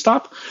 When do you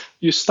stop?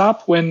 You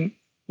stop when,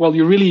 well,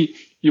 you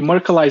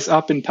Merkleize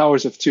up in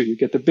powers of 2. You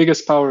get the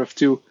biggest power of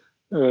 2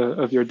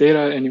 of your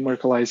data and you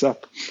Merkleize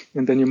up.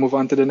 And then you move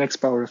on to the next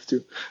power of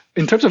 2.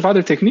 In terms of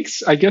other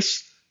techniques, I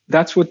guess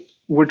that's what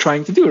we're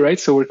trying to do, right?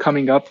 So we're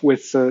coming up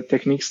with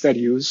techniques that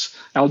use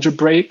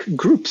algebraic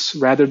groups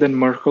rather than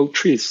Merkle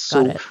trees.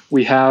 So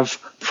we have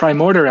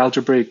prime-order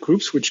algebraic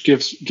groups, which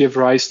give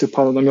rise to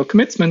polynomial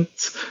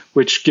commitments,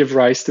 which give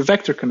rise to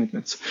vector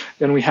commitments.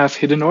 Then we have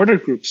hidden order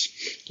groups,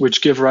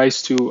 which give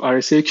rise to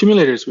RSA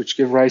accumulators, which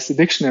give rise to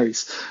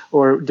dictionaries,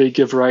 or they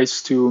give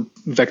rise to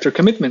vector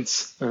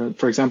commitments.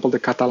 For example, the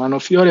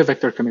Catalano-Fiore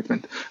vector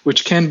commitment,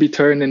 which can be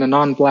turned in a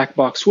non-black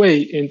box way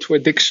into a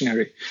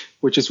dictionary,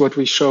 which is what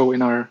we show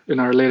in our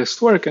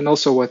latest work, and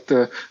also what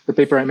the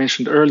paper I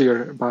mentioned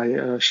earlier by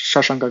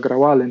Shashank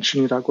Agrawal and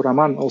Srini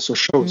Raghuraman also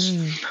shows.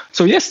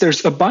 So yes,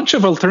 there's a bunch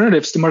of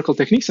alternatives to Merkle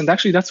techniques, and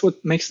actually that's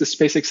what makes the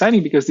space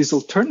exciting, because these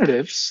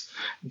alternatives,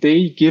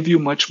 they give you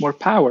much more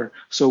power.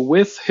 So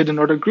with hidden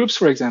order groups,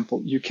 for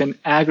example, you can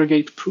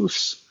aggregate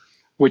proofs,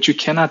 which you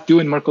cannot do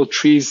in Merkle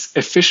trees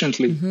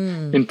efficiently.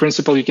 In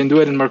principle, you can do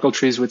it in Merkle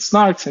trees with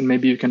snarks, and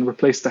maybe you can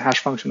replace the hash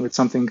function with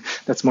something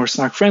that's more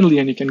snark friendly,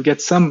 and you can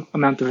get some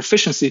amount of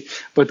efficiency,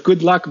 but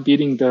good luck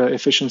beating the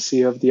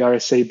efficiency of the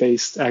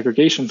RSA-based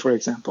aggregation, for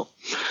example.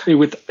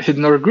 With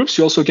hidden order groups,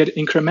 you also get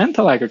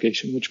incremental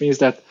aggregation, which means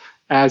that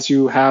as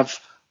you have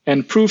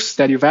n proofs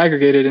that you've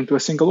aggregated into a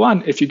single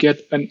one, if you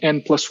get an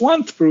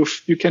n+1th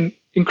proof, you can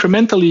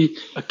incrementally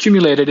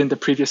accumulate it in the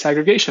previous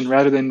aggregation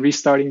rather than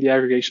restarting the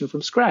aggregation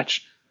from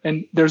scratch.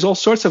 And there's all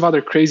sorts of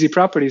other crazy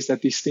properties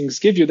that these things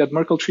give you that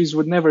Merkle trees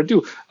would never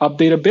do.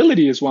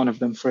 Updatability is one of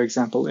them, for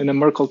example. In a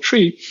Merkle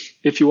tree,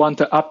 if you want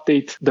to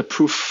update the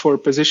proof for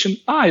position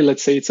I,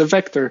 let's say it's a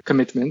vector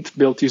commitment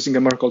built using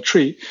a Merkle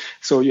tree.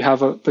 So you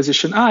have a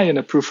position I and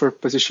a proof for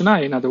position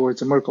I, in other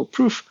words, a Merkle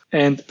proof.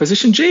 And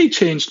position J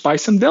changed by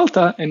some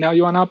delta, and now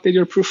you want to update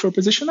your proof for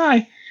position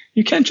I.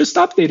 You can't just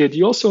update it.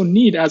 You also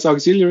need, as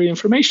auxiliary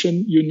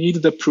information, you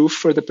need the proof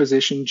for the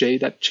position J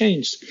that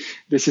changed.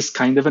 This is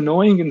kind of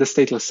annoying in the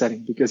stateless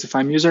setting, because if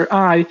I'm user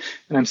I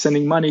and I'm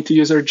sending money to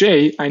user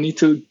J, I need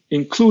to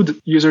include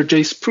user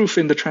J's proof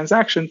in the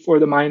transaction for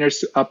the miners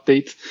to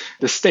update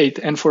the state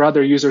and for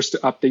other users to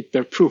update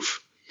their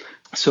proof.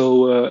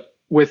 So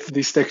with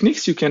these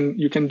techniques, you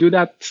can do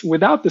that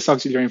without this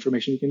auxiliary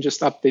information. You can just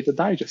update the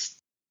digest.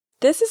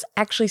 This is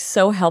actually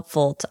so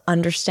helpful to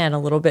understand a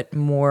little bit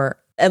more.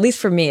 At least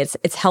for me,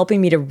 it's helping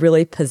me to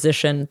really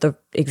position the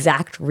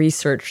exact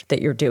research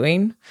that you're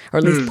doing, or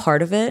at least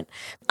part of it.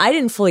 I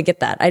didn't fully get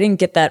that. I didn't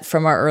get that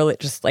from our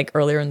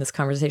earlier in this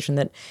conversation,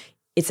 that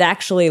it's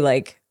actually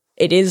like,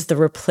 it is the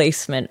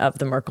replacement of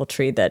the Merkle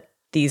tree that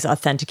these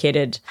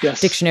authenticated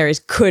dictionaries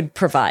could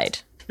provide.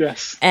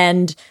 Yes.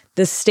 And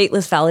the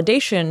stateless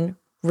validation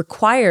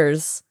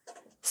requires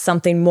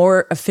something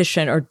more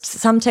efficient, or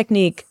some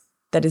technique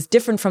that is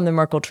different from the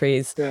Merkle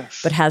trees,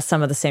 but has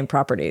some of the same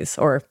properties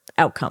or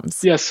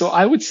outcomes. Yes. So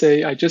I would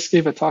say, I just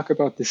gave a talk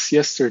about this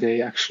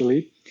yesterday,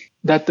 actually,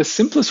 that the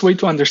simplest way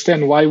to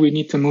understand why we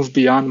need to move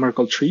beyond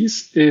Merkle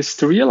trees is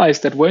to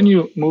realize that when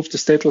you move to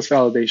stateless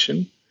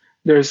validation,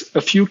 there's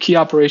a few key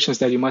operations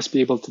that you must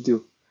be able to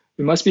do.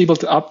 You must be able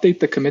to update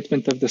the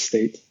commitment of the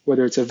state,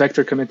 whether it's a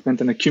vector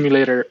commitment, an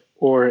accumulator,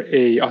 or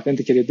a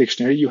authenticated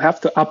dictionary. You have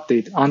to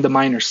update on the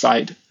miner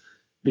side,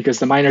 because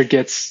the miner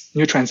gets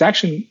new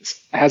transactions,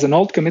 has an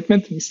old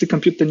commitment, needs to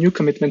compute the new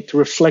commitment to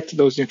reflect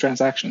those new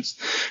transactions.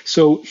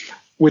 So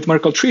with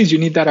Merkle trees, you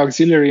need that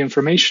auxiliary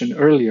information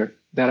earlier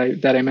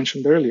that I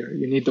mentioned earlier.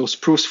 You need those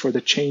proofs for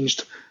the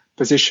changed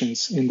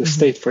positions in the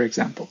state, for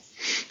example.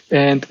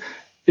 And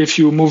if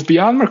you move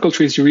beyond Merkle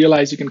trees, you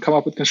realize you can come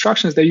up with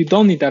constructions that you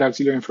don't need that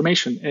auxiliary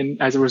information. And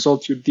as a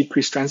result, you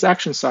decrease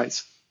transaction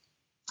size.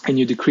 And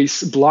you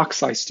decrease block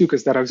size too,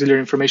 because that auxiliary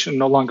information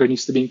no longer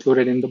needs to be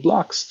included in the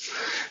blocks.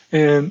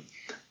 And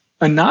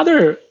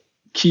another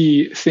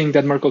key thing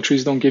that Merkle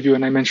trees don't give you,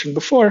 and I mentioned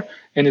before,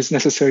 and is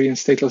necessary in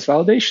stateless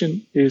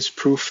validation, is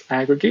proof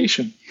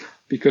aggregation.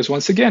 Because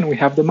once again, we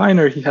have the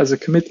miner, he has a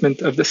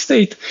commitment of the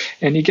state,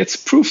 and he gets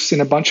proofs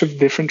in a bunch of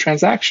different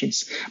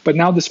transactions. But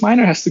now this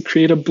miner has to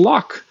create a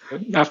block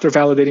after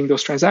validating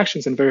those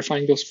transactions and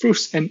verifying those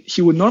proofs. And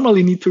he would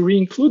normally need to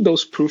re-include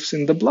those proofs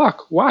in the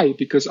block. Why?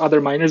 Because other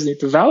miners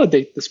need to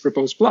validate this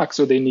proposed block,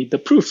 so they need the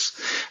proofs.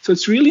 So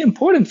it's really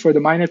important for the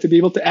miner to be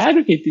able to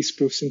aggregate these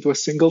proofs into a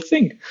single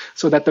thing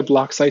so that the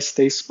block size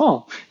stays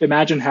small.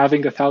 Imagine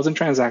having 1,000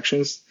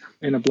 transactions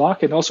in a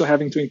block and also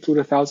having to include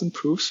 1,000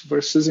 proofs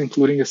versus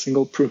including a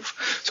single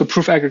proof. So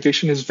proof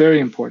aggregation is very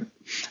important.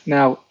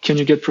 Now, can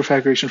you get proof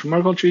aggregation from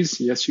Merkle trees?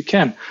 Yes, you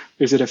can.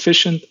 Is it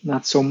efficient?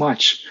 Not so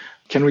much.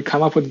 Can we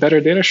come up with better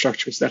data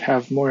structures that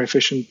have more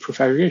efficient proof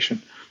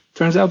aggregation?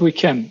 Turns out we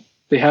can.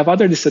 They have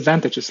other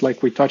disadvantages,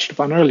 like we touched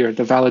upon earlier.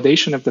 The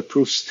validation of the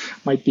proofs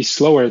might be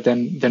slower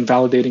than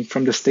validating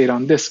from the state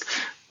on disk.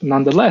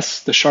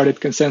 Nonetheless, the sharded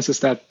consensus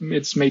that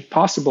it's made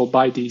possible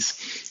by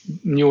these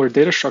newer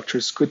data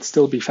structures could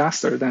still be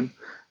faster than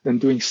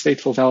doing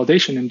stateful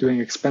validation and doing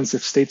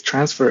expensive state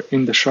transfer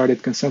in the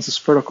sharded consensus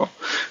protocol.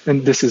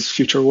 And this is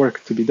future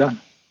work to be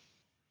done.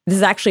 This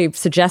is actually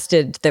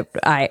suggested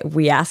that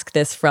we ask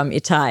this from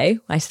Itai.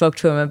 I spoke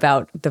to him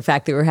about the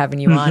fact that we're having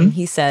you on.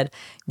 He said,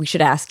 we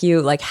should ask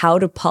you, like, how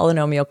do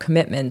polynomial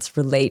commitments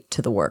relate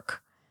to the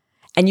work?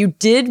 And you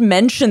did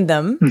mention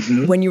them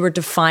when you were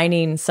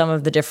defining some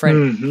of the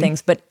different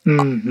things, but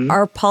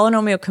are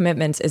polynomial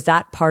commitments, is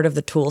that part of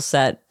the tool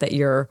set that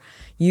you're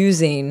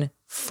using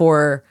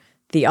for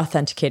the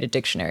authenticated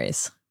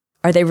dictionaries?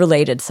 Are they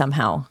related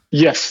somehow?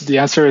 Yes, the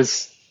answer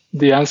is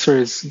they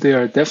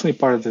are definitely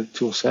part of the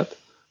tool set.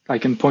 I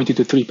can point you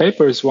to 3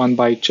 papers, one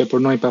by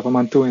Cepornoi,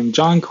 Papamantu, and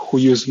Zhang, who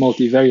use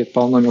multivariate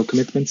polynomial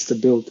commitments to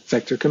build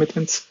vector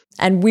commitments.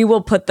 And we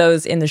will put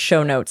those in the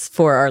show notes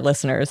for our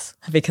listeners,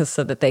 because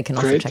so that they can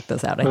also check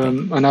those out, I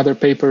think. Another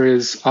paper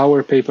is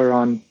our paper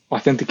on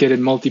authenticated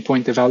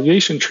multi-point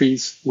evaluation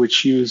trees,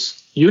 which use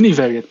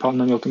univariate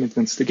polynomial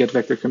commitments to get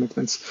vector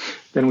commitments.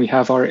 Then we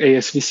have our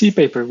ASVC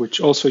paper, which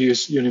also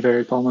use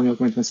univariate polynomial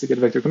commitments to get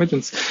vector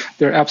commitments.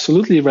 They're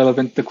absolutely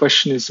relevant. The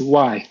question is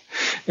why?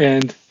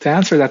 And to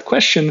answer that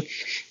question,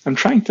 I'm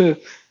trying to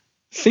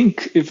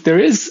think if there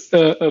is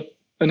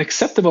an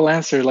acceptable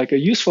answer, like a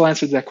useful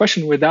answer to that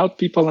question, without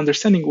people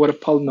understanding what a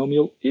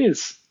polynomial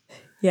is.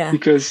 Yeah.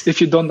 Because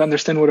if you don't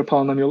understand what a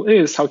polynomial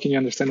is, how can you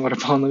understand what a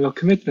polynomial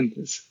commitment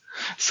is?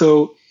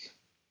 So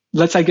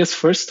let's, I guess,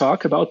 first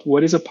talk about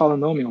what is a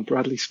polynomial,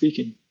 broadly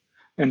speaking.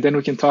 And then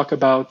we can talk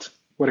about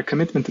what a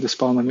commitment to this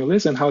polynomial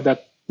is and how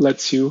that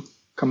lets you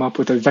come up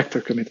with a vector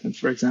commitment,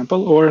 for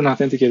example, or an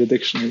authenticated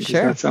dictionary.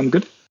 Sure. Does that sound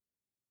good?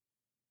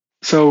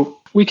 So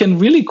we can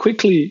really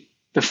quickly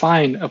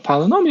define a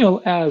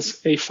polynomial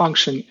as a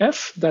function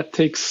f that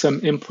takes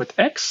some input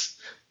x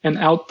and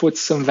outputs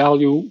some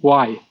value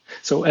y.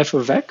 So f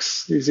of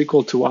x is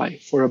equal to y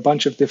for a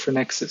bunch of different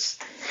x's.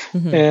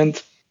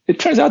 And it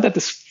turns out that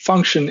this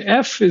function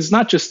f is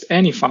not just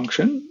any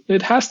function.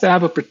 It has to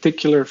have a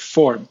particular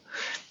form.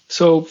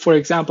 So, for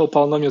example,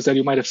 polynomials that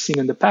you might have seen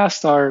in the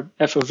past are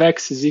f of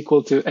x is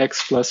equal to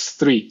x plus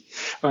 3.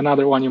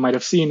 Another one you might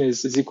have seen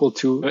is equal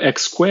to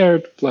x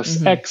squared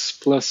plus x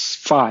plus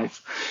 5.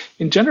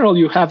 In general,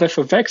 you have f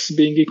of x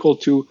being equal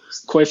to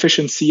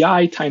coefficient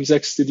ci times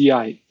x to the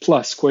I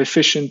plus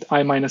coefficient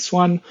I minus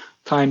 1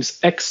 times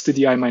x to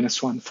the I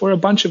minus 1 for a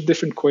bunch of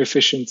different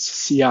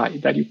coefficients ci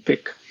that you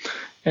pick.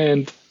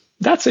 And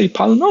that's a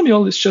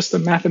polynomial. It's just a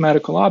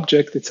mathematical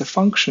object. It's a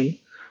function.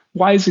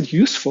 Why is it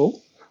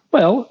useful?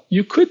 Well,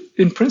 you could,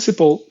 in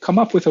principle, come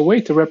up with a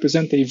way to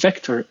represent a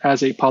vector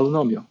as a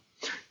polynomial.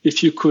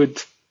 If you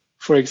could,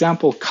 for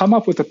example, come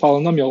up with a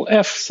polynomial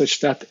f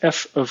such that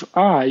f of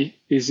I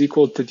is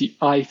equal to the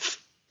ith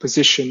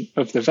position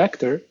of the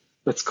vector,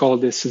 let's call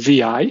this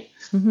vi,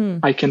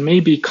 I can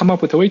maybe come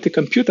up with a way to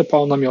compute a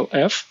polynomial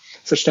f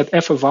such that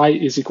f of I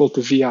is equal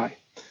to vi.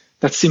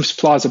 That seems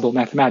plausible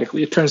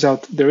mathematically. It turns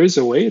out there is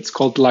a way. It's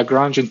called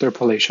Lagrange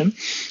interpolation.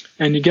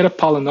 And you get a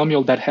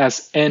polynomial that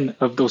has n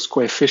of those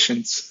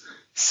coefficients,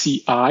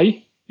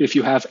 ci, if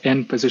you have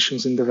n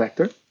positions in the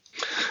vector.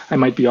 I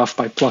might be off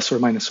by plus or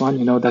minus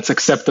 1. That's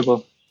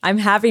acceptable. I'm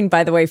having,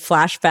 by the way,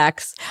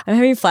 flashbacks. I'm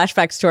having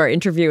flashbacks to our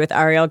interview with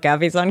Ariel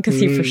Gavizon because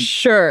he for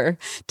sure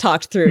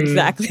talked through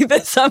exactly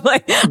this. I'm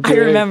like, I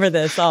remember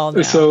this all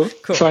now. So,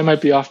 cool. So I might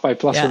be off by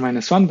plus or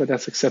minus 1, but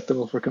that's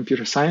acceptable for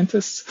computer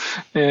scientists.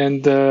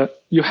 And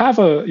you have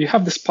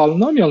this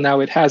polynomial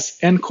now. It has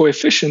n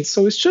coefficients,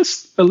 so it's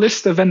just a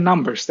list of n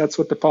numbers. That's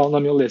what the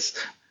polynomial is.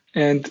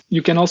 And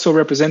you can also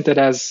represent it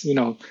as,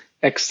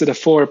 x to the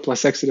 4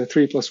 plus x to the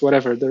 3 plus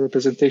whatever. The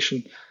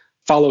representation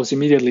follows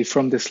immediately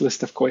from this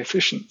list of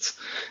coefficients.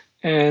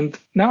 And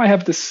now I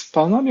have this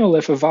polynomial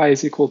f of I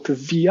is equal to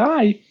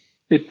vi.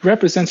 It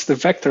represents the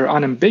vector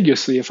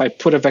unambiguously. If I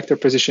put a vector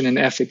position in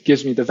f, it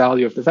gives me the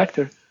value of the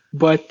vector.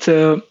 But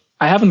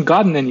I haven't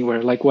gotten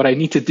anywhere. Like, what I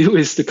need to do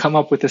is to come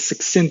up with a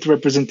succinct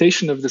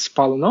representation of this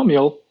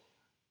polynomial,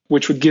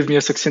 which would give me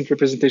a succinct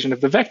representation of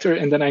the vector.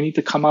 And then I need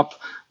to come up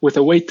with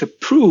a way to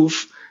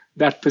prove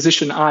that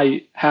position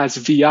I has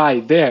vi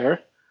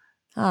there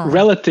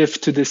relative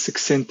to this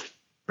succinct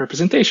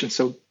representation.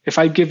 So if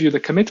I give you the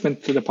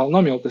commitment to the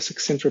polynomial, the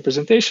succinct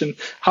representation,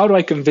 how do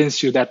I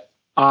convince you that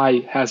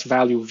I has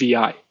value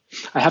vi?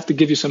 I have to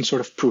give you some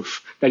sort of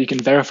proof that you can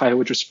verify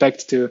with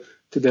respect to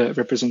the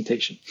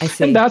representation.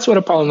 And that's what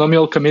a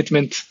polynomial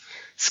commitment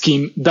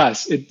scheme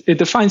does. It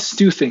defines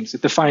two things.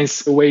 It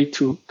defines a way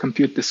to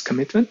compute this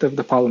commitment of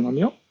the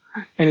polynomial,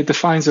 and it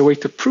defines a way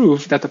to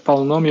prove that the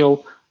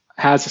polynomial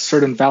has a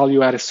certain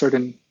value at a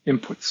certain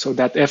input, so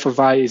that f of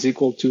I is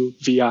equal to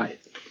vi.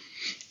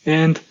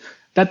 And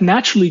that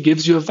naturally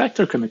gives you a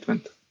vector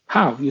commitment.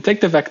 How? You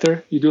take the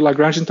vector, you do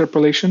Lagrange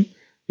interpolation,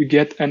 you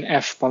get an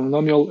f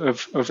polynomial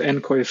of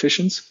n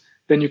coefficients,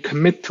 then you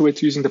commit to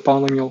it using the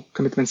polynomial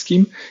commitment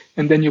scheme,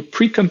 and then you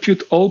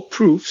pre-compute all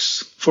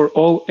proofs for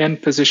all n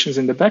positions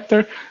in the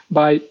vector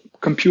by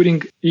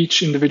computing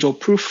each individual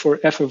proof for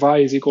f of I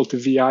is equal to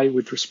vi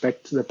with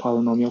respect to the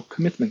polynomial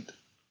commitment.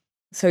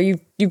 So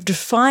you've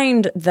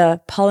defined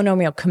the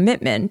polynomial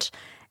commitment.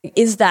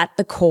 Is that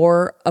the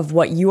core of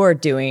what you are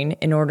doing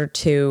in order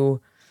to,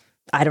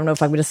 I don't know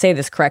if I'm going to say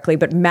this correctly,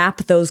 but map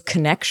those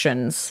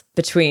connections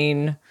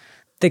between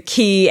the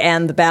key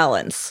and the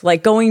balance?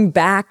 Like, going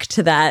back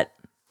to that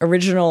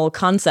original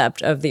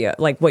concept of the,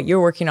 like, what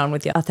you're working on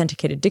with the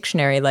authenticated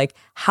dictionary, like,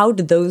 how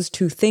do those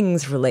two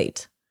things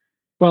relate?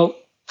 Well,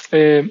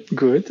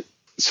 good.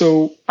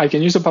 So I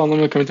can use a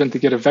polynomial commitment to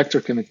get a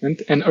vector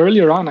commitment. And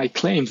earlier on, I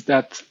claimed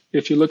that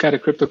if you look at a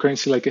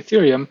cryptocurrency like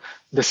Ethereum,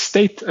 the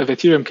state of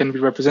Ethereum can be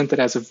represented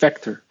as a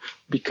vector,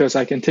 because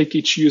I can take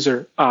each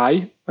user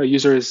I, a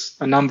user is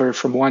a number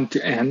from 1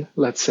 to n,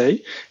 let's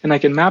say, and I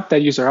can map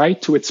that user I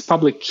to its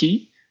public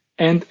key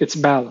and its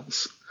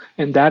balance.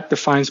 And that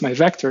defines my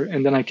vector.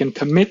 And then I can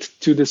commit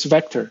to this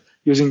vector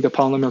using the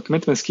polynomial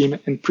commitment scheme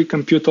and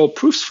pre-compute all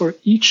proofs for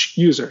each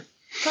user.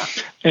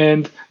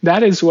 And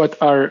that is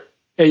what our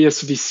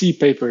ASVC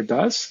paper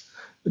does,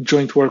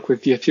 joint work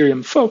with the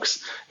Ethereum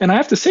folks. And I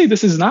have to say,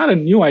 this is not a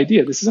new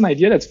idea. This is an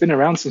idea that's been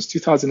around since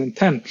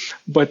 2010.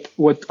 But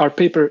what our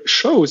paper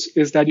shows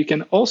is that you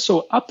can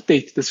also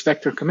update this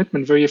vector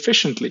commitment very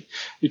efficiently.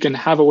 You can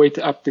have a way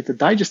to update the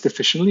digest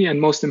efficiently.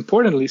 And most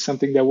importantly,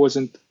 something that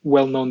wasn't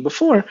well known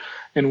before,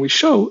 and we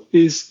show,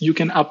 is you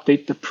can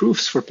update the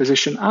proofs for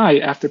position I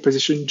after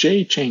position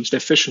J changed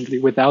efficiently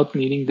without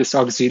needing this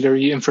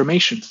auxiliary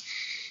information.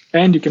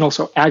 And you can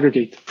also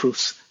aggregate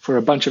proofs for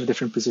a bunch of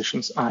different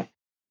positions I.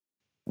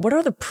 What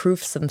are the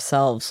proofs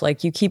themselves?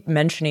 Like, you keep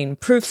mentioning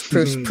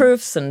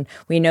proofs, and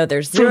we know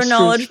there's zero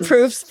knowledge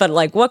proofs, but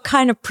like, what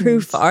kind of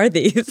proof are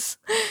these?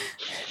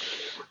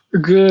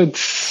 Good.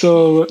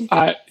 So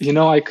I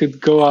could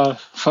go.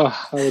 I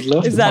would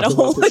love. Is that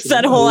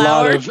a whole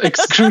hour? A lot of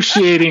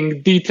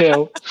excruciating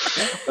detail.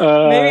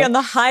 Maybe on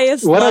the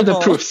highest level. What are the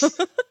proofs?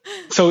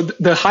 So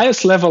the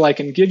highest level I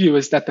can give you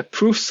is that the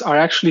proofs are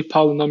actually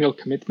polynomial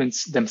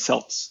commitments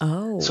themselves.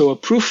 Oh. So a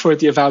proof for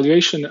the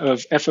evaluation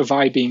of f of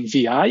I being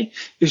vi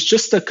is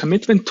just a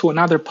commitment to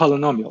another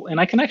polynomial. And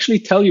I can actually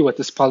tell you what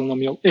this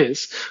polynomial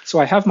is. So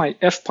I have my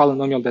f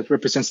polynomial that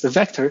represents the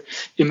vector.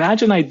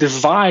 Imagine I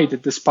divide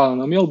this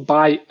polynomial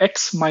by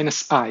x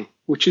minus I,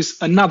 which is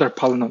another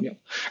polynomial.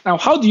 Now,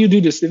 how do you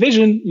do this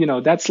division?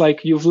 That's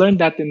like, you've learned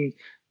that in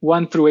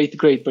 1 through 8th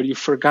grade, but you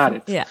forgot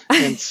it. Yeah.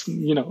 And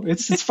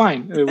it's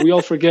fine. We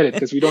all forget it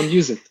because we don't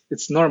use it.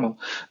 It's normal.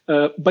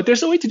 But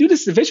there's a way to do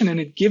this division, and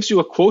it gives you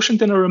a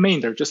quotient and a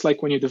remainder. Just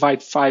like when you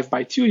divide 5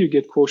 by 2, you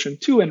get quotient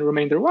 2 and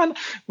remainder 1.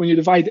 When you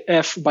divide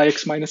f by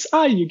x minus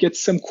I, you get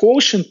some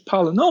quotient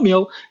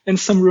polynomial and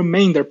some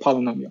remainder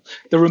polynomial.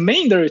 The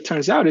remainder, it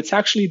turns out, it's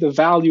actually the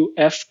value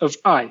f of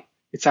I.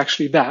 It's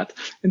actually that.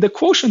 And the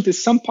quotient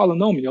is some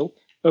polynomial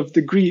of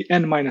degree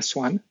n minus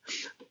 1.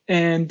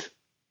 And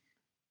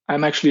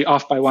I'm actually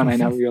off by 1, I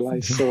now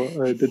realize. So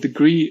the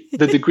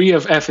degree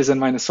of f is n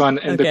minus 1,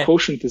 and the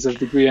quotient is of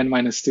degree n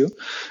minus 2.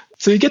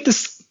 So you get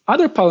this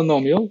other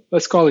polynomial,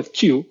 let's call it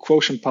q,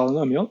 quotient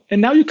polynomial,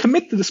 and now you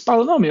commit to this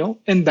polynomial,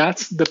 and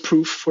that's the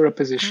proof for a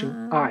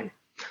position I.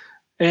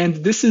 And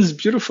this is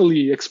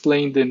beautifully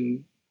explained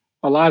in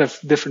a lot of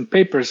different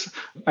papers.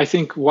 I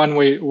think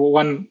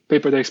one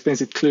paper that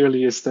explains it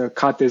clearly is the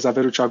Kate,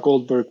 Zaverucha,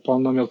 Goldberg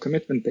polynomial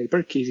commitment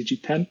paper,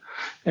 KZG10,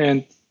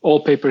 and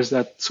all papers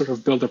that sort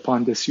of build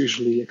upon this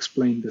usually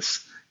explain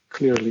this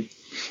clearly.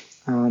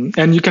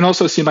 And you can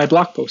also see my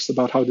blog post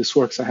about how this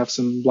works. I have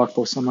some blog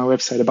posts on my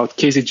website about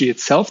KZG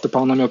itself, the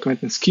polynomial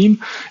commitment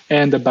scheme,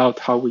 and about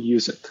how we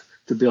use it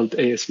to build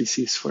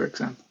ASVCs, for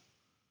example.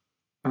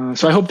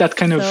 So I hope that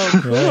kind of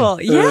cool.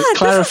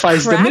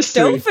 clarifies the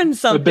mystery open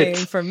something a bit.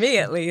 For me,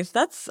 at least.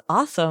 That's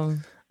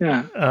awesome.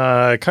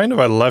 Yeah. Kind of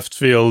a left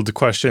field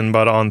question,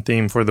 but on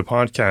theme for the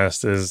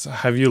podcast is,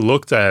 have you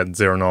looked at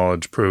zero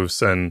knowledge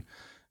proofs? And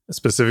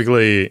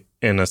specifically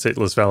in a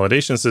stateless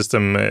validation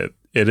system,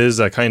 it is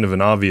a kind of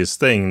an obvious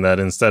thing that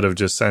instead of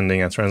just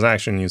sending a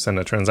transaction, you send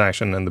a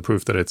transaction and the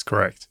proof that it's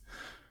correct.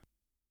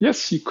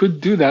 Yes, you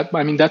could do that.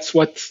 I mean, that's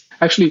what,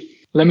 actually,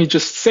 let me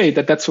just say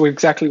that's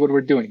exactly what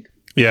we're doing.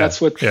 Yeah.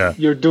 That's what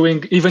you're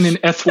doing. Even in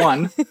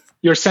F1,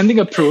 you're sending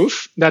a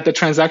proof that the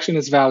transaction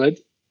is valid.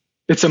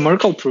 It's a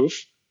Merkle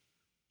proof,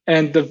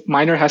 and the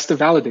miner has to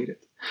validate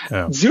it.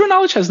 Yeah. Zero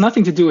knowledge has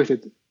nothing to do with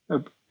it,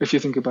 if you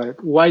think about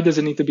it. Why does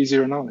it need to be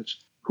zero knowledge?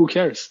 Who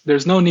cares?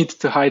 There's no need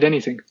to hide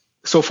anything.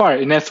 So far,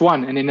 in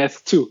F1 and in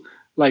F2,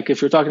 like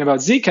if you're talking about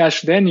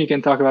Zcash, then you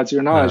can talk about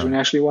zero knowledge when you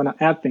actually want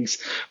to add things.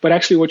 But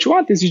actually what you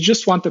want is you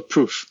just want a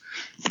proof.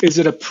 Is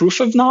it a proof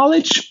of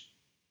knowledge?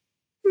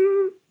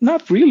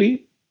 Not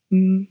really.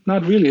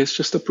 Not really. It's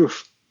just a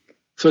proof.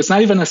 So it's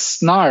not even a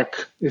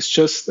snark. It's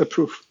just a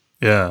proof.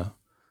 Yeah.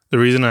 The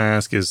reason I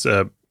ask is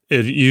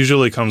it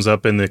usually comes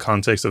up in the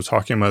context of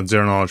talking about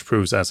zero knowledge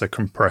proofs as a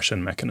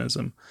compression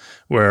mechanism,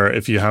 where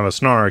if you have a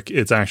snark,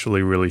 it's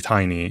actually really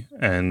tiny,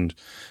 and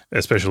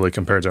especially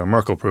compared to a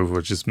Merkle proof,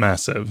 which is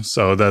massive.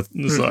 So that's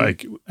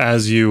like,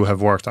 as you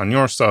have worked on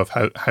your stuff,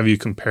 have you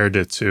compared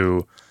it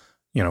to,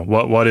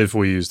 what if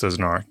we used a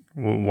snark?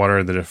 What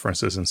are the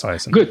differences in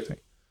size and everything?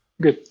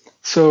 Good.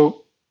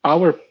 So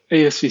our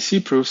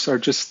ASVC proofs are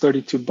just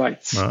 32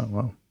 bytes. Oh,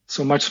 wow.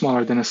 So much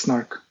smaller than a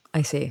snark.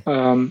 I see.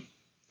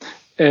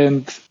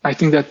 And I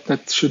think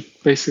that should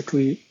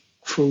basically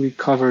fully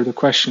cover the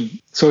question.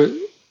 So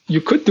you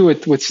could do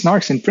it with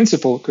snarks in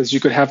principle, because you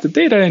could have the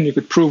data and you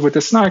could prove with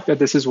a snark that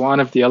this is one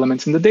of the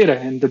elements in the data.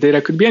 And the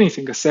data could be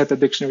anything, a set, a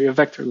dictionary, a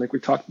vector, like we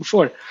talked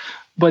before.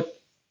 But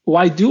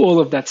why do all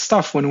of that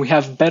stuff when we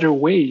have better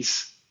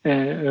ways,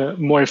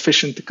 more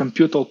efficient to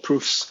compute all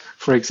proofs,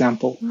 for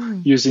example,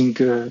 using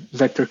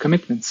vector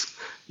commitments,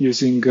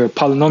 using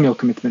polynomial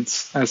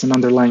commitments as an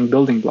underlying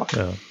building block?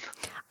 Yeah.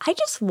 I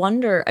just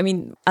wonder, I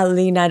mean,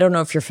 Aline, I don't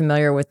know if you're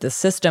familiar with this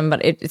system, but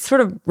it sort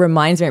of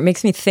reminds me, it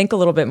makes me think a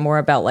little bit more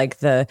about like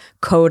the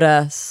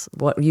Coda,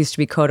 what used to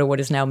be Coda, what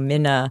is now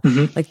Mina.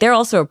 Like they're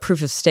also a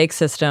proof of stake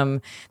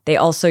system. They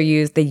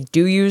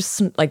do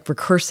use like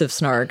recursive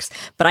snarks,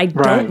 but I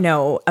don't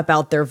know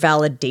about their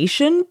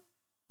validation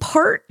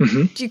part.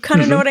 Do you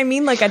kind of know what I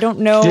mean? Like I don't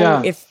know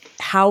Yes,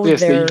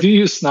 they do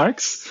use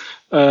snarks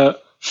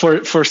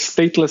for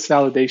stateless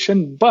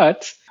validation,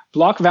 but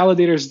block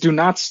validators do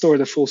not store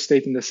the full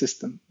state in the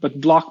system,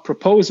 but block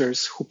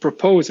proposers who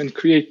propose and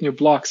create new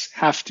blocks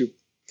have to.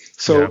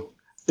 So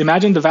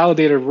imagine the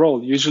validator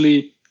role.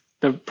 Usually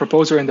the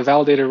proposer and the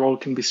validator role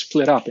can be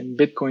split up. In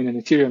Bitcoin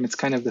and Ethereum, it's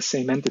kind of the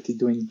same entity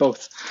doing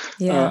both.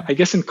 I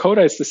guess in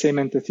Coda, it's the same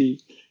entity.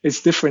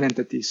 It's different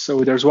entities.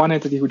 So there's one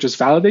entity who just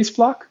validates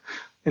block,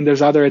 and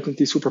there's other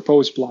entities who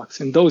propose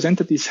blocks. And those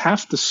entities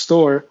have to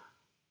store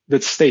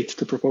the state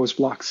to propose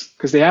blocks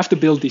because they have to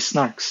build these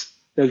snarks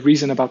that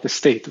reason about the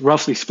state,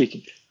 roughly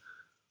speaking.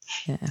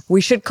 Yeah. We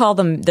should call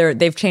them,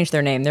 they've changed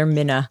their name. They're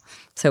Mina.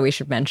 So we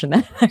should mention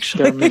that,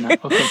 actually. They're Mina,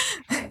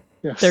 okay.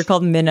 Yes. They're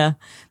called Mina.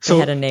 They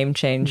had a name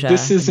change.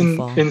 This is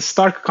in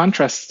stark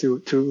contrast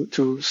to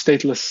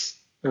stateless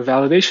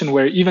validation,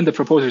 where even the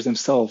proposers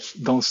themselves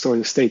don't store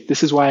the state.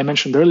 This is why I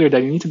mentioned earlier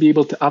that you need to be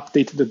able to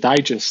update the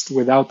digest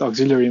without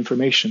auxiliary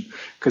information,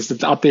 because the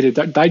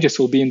updated digest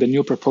will be in the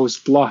new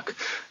proposed block.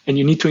 And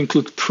you need to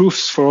include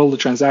proofs for all the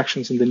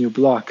transactions in the new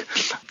block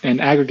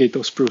and aggregate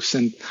those proofs.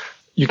 And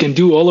you can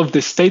do all of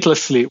this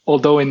statelessly,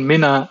 although in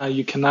Mina,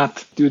 you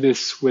cannot do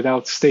this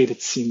without state,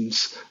 it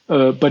seems.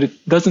 But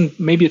it doesn't,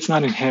 maybe it's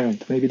not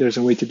inherent. Maybe there's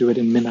a way to do it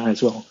in Mina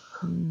as well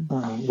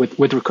with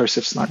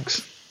recursive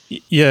snarks.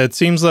 Yeah, it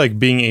seems like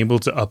being able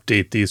to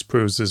update these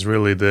proofs is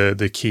really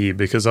the key,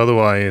 because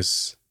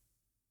otherwise,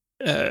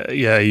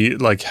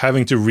 like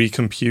having to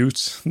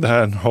recompute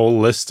that whole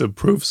list of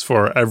proofs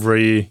for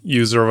every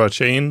user of a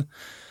chain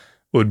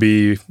would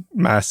be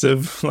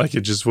massive. Like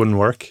it just wouldn't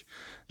work.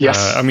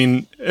 Yes. I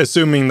mean,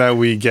 assuming that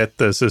we get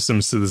the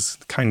systems to this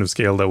kind of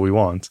scale that we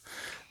want.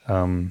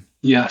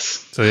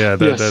 Yes. So yeah,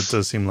 that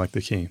does seem like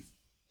the key.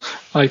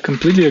 I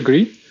completely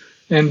agree.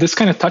 And this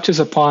kind of touches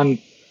upon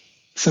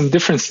some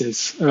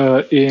differences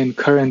in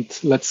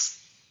current,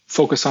 let's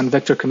focus on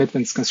vector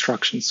commitments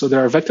construction. So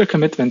there are vector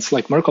commitments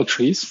like Merkle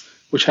trees,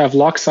 which have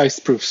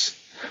lock-sized proofs,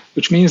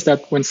 which means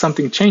that when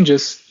something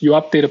changes, you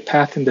update a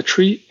path in the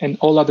tree and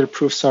all other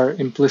proofs are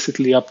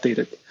implicitly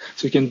updated.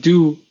 So you can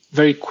do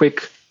very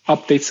quick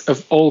updates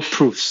of all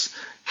proofs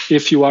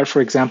if you are,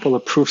 for example, a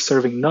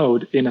proof-serving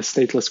node in a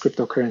stateless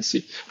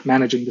cryptocurrency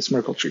managing this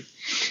Merkle tree.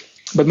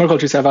 But Merkle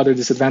trees have other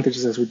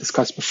disadvantages, as we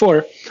discussed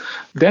before.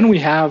 Then we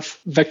have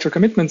vector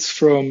commitments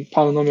from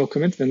polynomial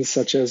commitments,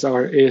 such as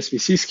our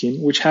ASVC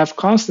scheme, which have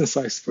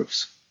constant-sized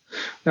proofs.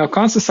 Now,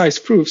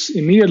 constant-sized proofs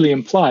immediately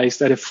implies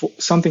that if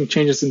something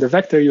changes in the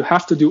vector, you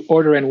have to do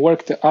order and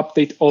work to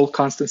update all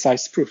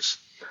constant-sized proofs.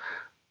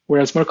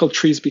 Whereas Merkle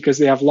trees, because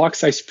they have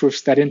log-sized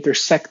proofs that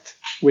intersect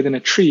within a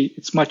tree,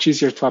 it's much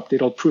easier to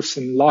update all proofs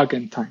in log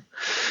n time.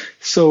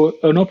 So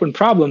an open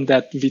problem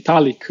that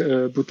Vitalik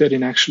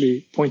Buterin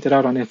actually pointed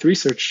out on ETH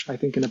Research, I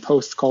think in a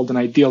post called an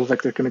ideal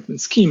vector commitment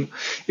scheme,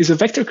 is a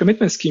vector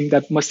commitment scheme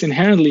that must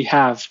inherently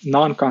have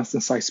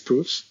non-constant size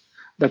proofs,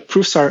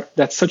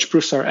 that such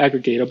proofs are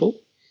aggregatable,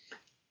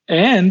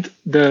 and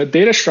the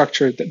data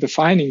structure that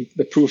defining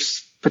the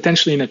proofs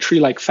potentially in a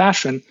tree-like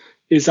fashion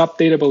is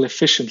updatable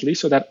efficiently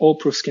so that all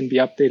proofs can be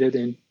updated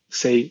in,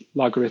 say,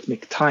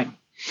 logarithmic time.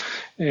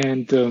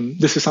 And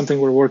this is something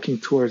we're working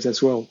towards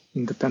as well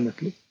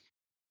independently.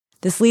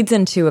 This leads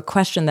into a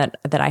question that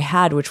I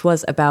had, which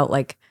was about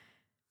like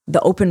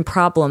the open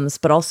problems,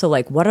 but also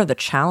like what are the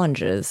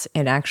challenges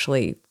in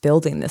actually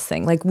building this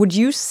thing? Like, would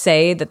you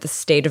say that the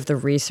state of the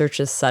research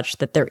is such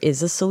that there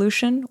is a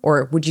solution?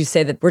 Or would you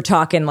say that we're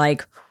talking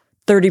like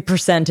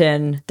 30%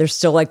 in, there's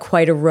still like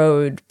quite a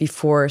road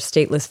before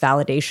stateless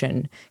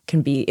validation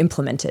can be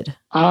implemented?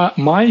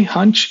 My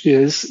hunch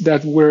is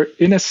that we're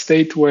in a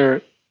state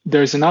where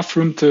there's enough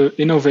room to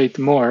innovate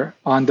more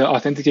on the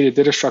authenticated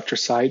data structure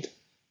side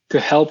to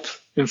help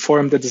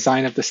inform the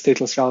design of the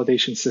stateless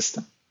validation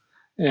system.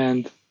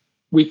 And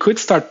we could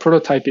start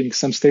prototyping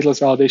some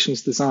stateless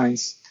validations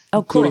designs,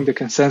 including the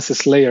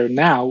consensus layer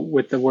now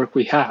with the work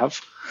we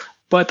have.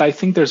 But I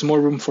think there's more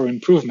room for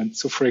improvement.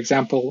 So, for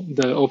example,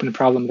 the open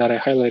problem that I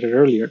highlighted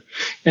earlier.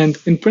 And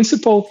in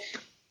principle,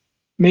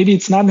 maybe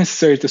it's not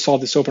necessary to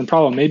solve this open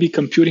problem. Maybe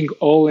computing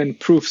all in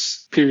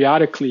proofs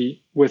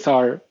periodically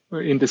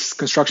in this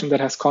construction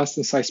that has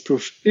constant size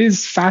proof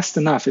is fast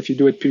enough if you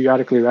do it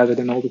periodically rather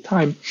than all the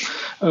time.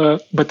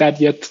 But that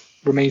yet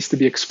remains to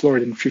be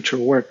explored in future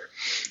work.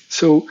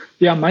 So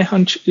yeah, my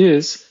hunch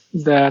is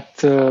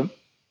that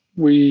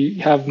we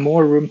have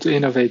more room to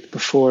innovate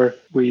before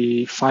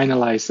we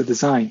finalize the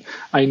design.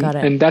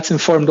 And that's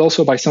informed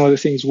also by some of the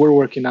things we're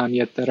working on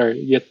that are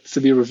yet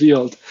to be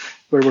revealed,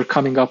 where we're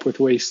coming up with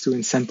ways to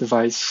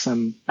incentivize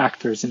some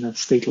actors in a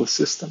stateless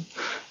system,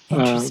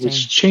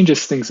 which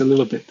changes things a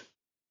little bit.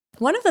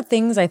 One of the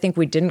things I think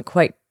we didn't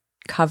quite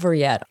cover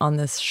yet on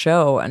this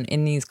show and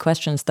in these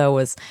questions, though,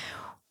 was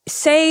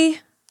say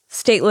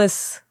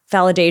stateless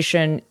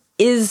validation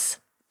is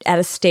at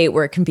a state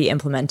where it can be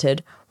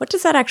implemented. What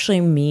does that actually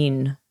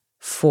mean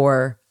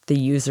for the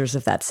users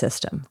of that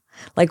system?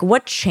 Like,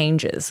 what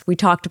changes? We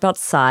talked about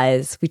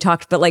size. We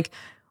talked about, like,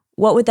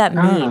 what would that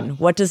mean?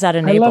 What does that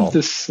enable? I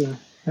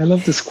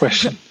love this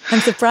question. I'm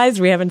surprised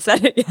we haven't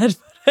said it yet.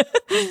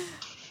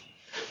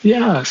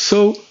 Yeah,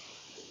 so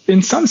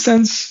in some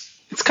sense,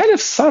 it's kind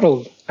of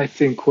subtle, I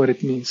think, what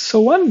it means. So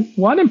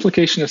one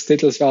implication of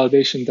stateless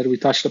validation that we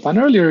touched upon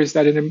earlier is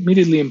that it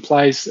immediately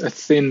implies a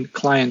thin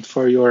client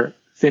for your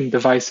thin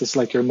devices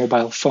like your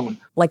mobile phone.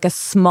 Like a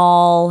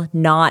small,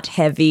 not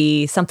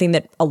heavy, something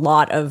that a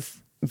lot of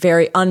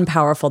very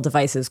unpowerful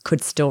devices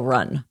could still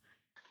run.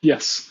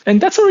 Yes. And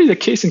that's already the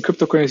case in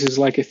cryptocurrencies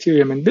like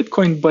Ethereum and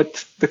Bitcoin,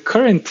 but the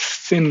current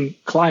thin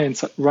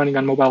clients running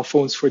on mobile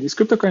phones for these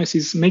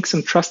cryptocurrencies make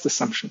some trust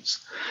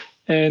assumptions.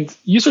 And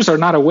users are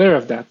not aware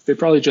of that. They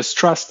probably just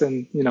trust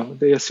and,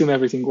 they assume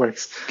everything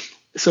works.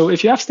 So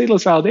if you have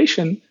stateless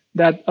validation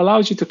that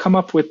allows you to come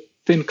up with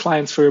thin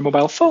clients for your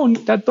mobile phone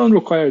that don't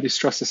require these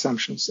trust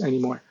assumptions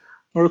anymore,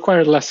 or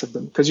require less of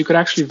them, because you could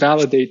actually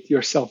validate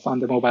yourself on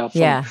the mobile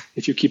phone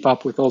if you keep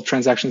up with all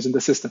transactions in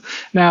the system.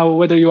 Now,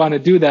 whether you want to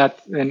do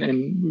that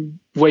and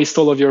waste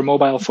all of your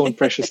mobile phone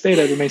precious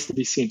data remains to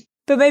be seen.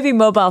 But maybe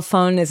mobile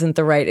phone isn't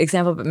the right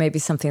example, but maybe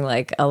something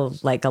like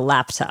a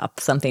laptop,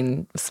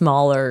 something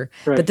smaller.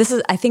 Right.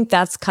 But I think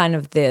that's kind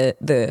of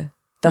the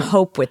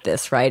hope with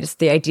this, right? It's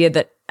the idea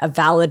that a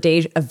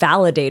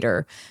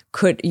validator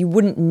you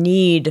wouldn't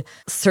need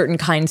certain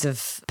kinds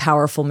of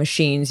powerful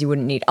machines. You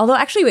wouldn't need, although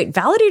actually,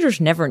 validators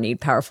never need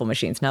powerful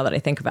machines now that I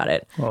think about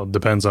it. Well, it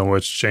depends on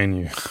which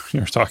chain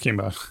you're talking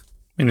about.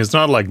 And it's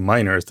not like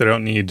miners. They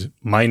don't need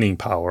mining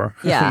power.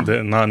 Yeah.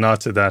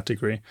 not to that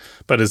degree.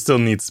 But it still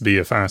needs to be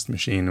a fast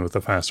machine with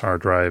a fast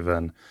hard drive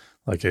and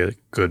like a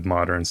good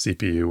modern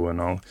CPU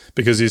and all.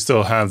 Because you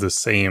still have the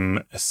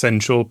same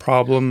essential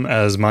problem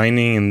as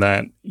mining in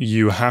that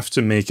you have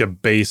to make a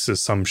base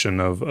assumption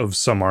of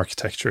some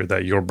architecture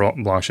that your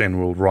blockchain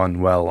will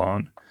run well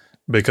on.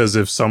 Because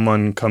if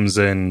someone comes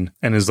in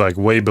and is like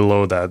way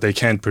below that, they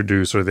can't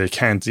produce or they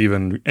can't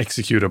even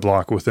execute a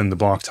block within the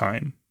block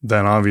time,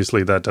 then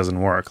obviously that doesn't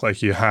work.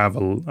 Like you have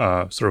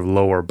a sort of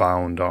lower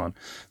bound on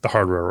the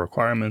hardware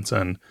requirements.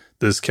 And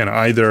this can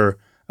either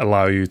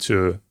allow you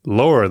to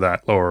lower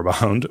that lower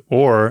bound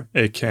or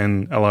it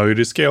can allow you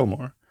to scale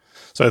more.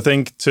 So I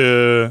think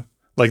to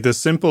like the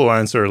simple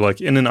answer, like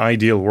in an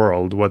ideal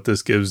world, what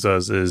this gives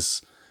us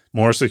is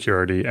more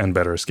security and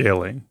better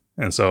scaling.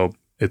 And so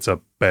it's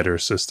a better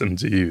system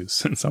to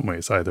use in some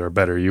ways, either a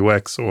better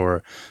UX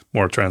or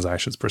more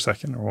transactions per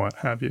second or what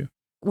have you.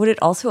 Would it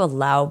also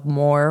allow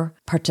more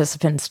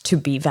participants to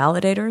be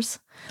validators?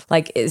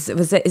 Like, is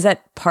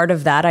that part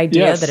of that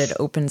idea, yes, that it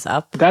opens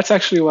up? That's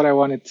actually what I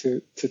wanted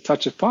to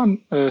touch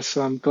upon.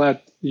 So I'm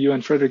glad you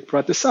and Frederick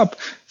brought this up.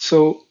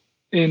 So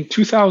in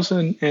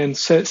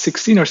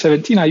 2016 or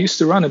 17, I used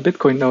to run a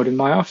Bitcoin node in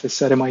my office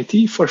at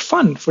MIT for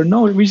fun, for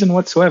no reason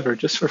whatsoever,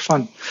 just for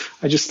fun.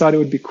 I just thought it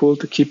would be cool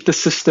to keep the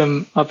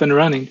system up and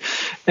running.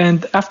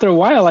 And after a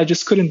while, I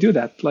just couldn't do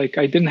that. Like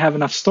I didn't have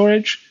enough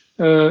storage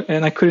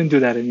and I couldn't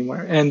do that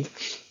anymore. And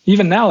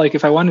even now, like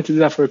if I wanted to do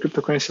that for a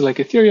cryptocurrency like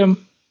Ethereum,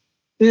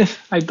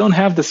 I don't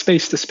have the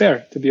space to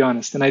spare, to be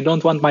honest. And I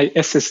don't want my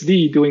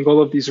SSD doing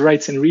all of these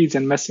writes and reads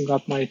and messing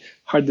up my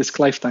hard disk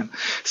lifetime.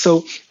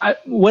 So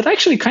what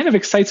actually kind of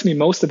excites me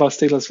most about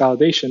stateless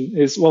validation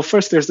is, well,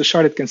 first, there's the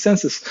sharded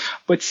consensus.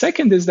 But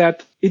second is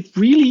that it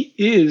really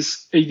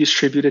is a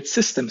distributed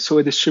system. So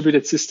a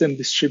distributed system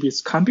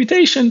distributes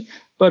computation,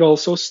 but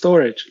also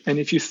storage. And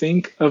if you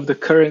think of the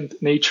current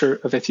nature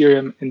of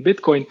Ethereum and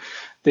Bitcoin,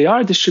 they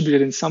are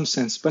distributed in some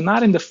sense, but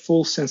not in the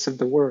full sense of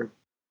the word.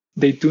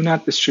 They do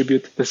not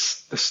distribute the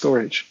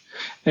storage.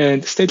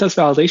 And stateless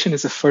validation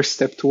is a first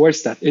step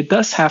towards that. It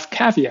does have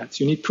caveats.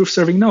 You need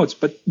proof-serving nodes,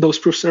 but those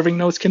proof-serving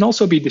nodes can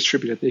also be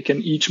distributed. They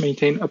can each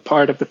maintain a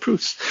part of the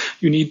proofs.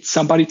 You need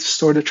somebody to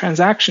store the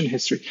transaction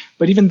history,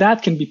 but even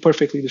that can be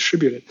perfectly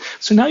distributed.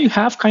 So now you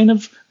have kind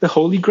of the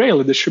holy grail,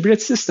 a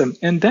distributed system.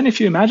 And then if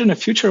you imagine a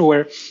future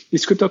where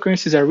these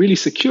cryptocurrencies are really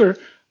secure,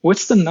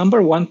 what's the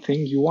number one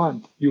thing you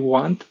want? You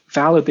want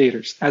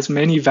validators, as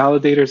many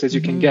validators as you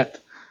can get.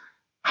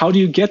 How do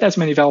you get as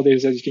many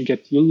validators as you can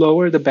get? You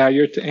lower the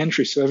barrier to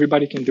entry so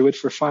everybody can do it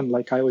for fun,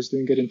 like I was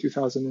doing it in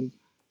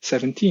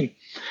 2017.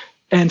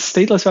 And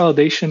stateless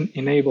validation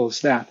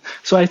enables that.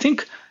 So I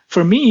think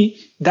for me,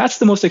 that's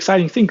the most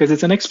exciting thing because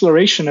it's an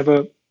exploration of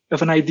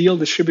an ideal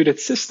distributed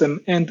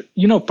system. And,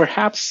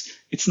 perhaps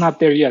it's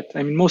not there yet.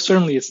 I mean, most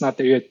certainly it's not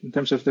there yet in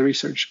terms of the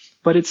research,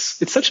 but it's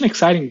such an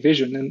exciting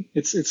vision and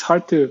it's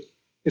hard to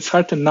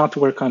not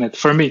work on it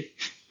for me.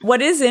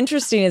 What is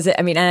interesting is,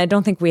 and I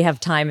don't think we have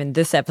time in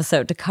this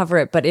episode to cover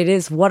it, but it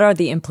is, what are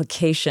the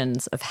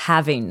implications of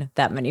having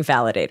that many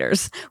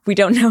validators? We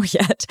don't know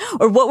yet.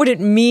 Or what would it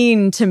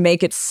mean to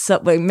make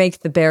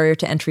the barrier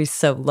to entry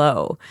so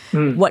low?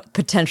 What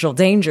potential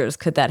dangers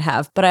could that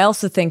have? But I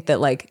also think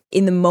that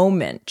in the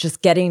moment,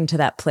 just getting to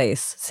that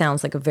place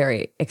sounds like a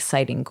very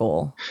exciting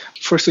goal.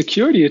 For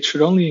security, it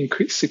should only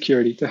increase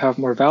security to have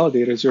more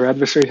validators. Your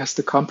adversary has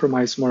to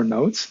compromise more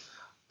nodes.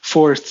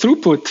 For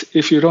throughput,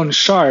 if you don't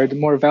shard,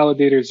 more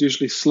validators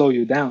usually slow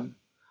you down.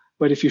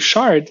 But if you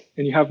shard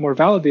and you have more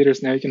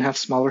validators, now you can have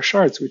smaller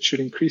shards, which should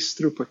increase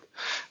throughput.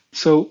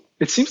 So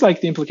it seems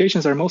like the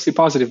implications are mostly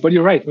positive, but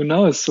you're right. Who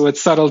knows what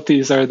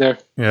subtleties are there?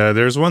 Yeah,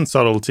 there's one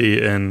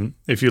subtlety in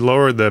if you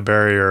lower the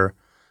barrier,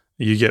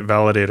 you get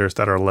validators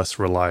that are less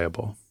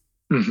reliable.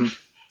 Mm-hmm.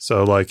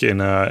 So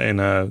in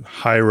a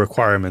high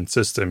requirement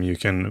system, you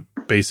can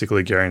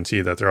basically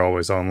guarantee that they're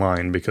always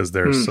online because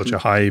there's such a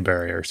high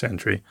barrier to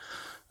entry.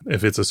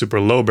 If it's a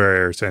super low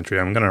barrier to entry,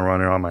 I'm going to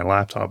run it on my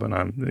laptop and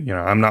I'm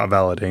not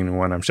validating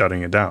when I'm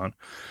shutting it down.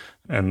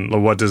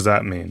 And what does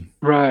that mean?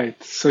 Right.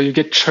 So you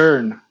get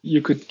churn.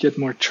 You could get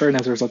more churn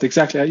as a result.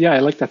 Exactly. Yeah, I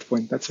like that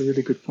point. That's a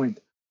really good point.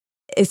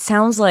 It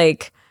sounds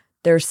like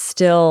there's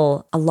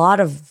still a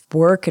lot of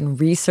work and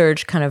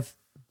research kind of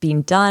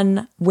being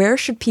done. Where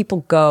should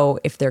people go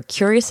if they're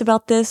curious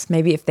about this?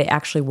 Maybe if they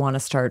actually want to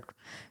start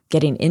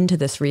getting into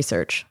this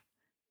research?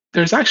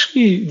 There's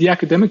actually the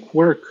academic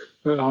work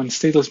on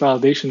stateless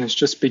validation is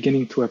just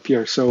beginning to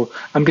appear. So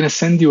I'm going to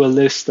send you a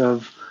list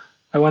of,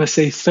 I want to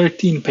say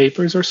 13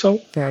 papers or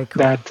so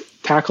that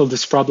tackle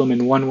this problem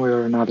in one way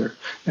or another.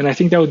 And I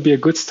think that would be a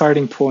good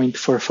starting point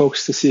for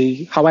folks to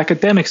see how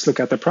academics look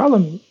at the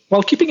problem,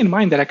 while keeping in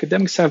mind that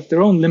academics have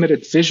their own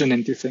limited vision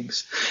into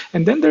things.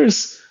 And then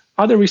there's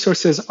other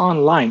resources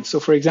online. So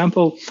for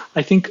example,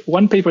 I think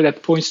one paper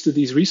that points to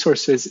these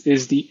resources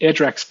is the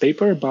EDRAX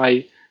paper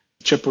by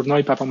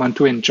Chepurnoi,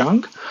 Papamantu, and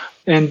Zhang.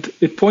 And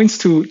it points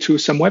to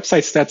some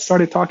websites that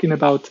started talking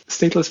about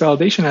stateless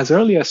validation as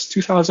early as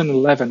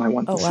 2011, I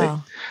want to say.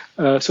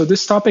 So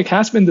this topic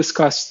has been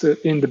discussed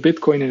in the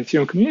Bitcoin and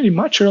Ethereum community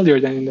much earlier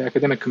than in the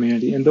academic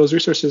community, and those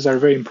resources are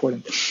very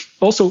important.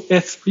 Also,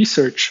 ETH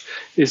Research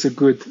is a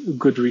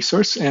good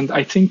resource, and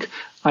I think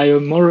I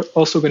am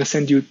also going to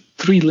send you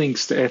 3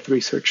 links to ETH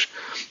Research.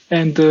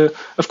 And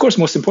of course,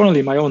 most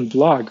importantly, my own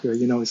blog,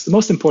 it's the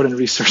most important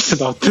resource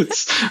about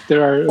this.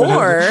 There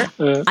are,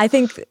 I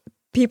think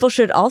people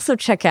should also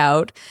check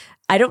out,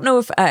 I don't know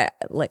if, I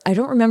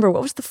don't remember,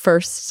 what was the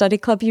first study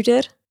club you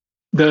did?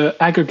 The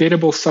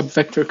aggregatable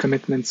subvector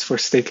commitments for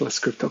stateless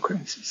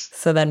cryptocurrencies.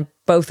 So then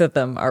both of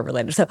them are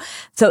related.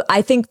 So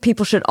I think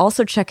people should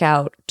also check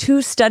out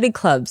 2 study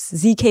clubs,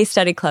 ZK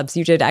study clubs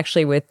you did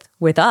actually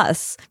with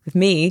us, with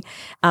me,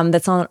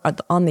 that's on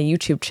the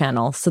YouTube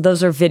channel. So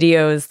those are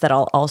videos that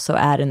I'll also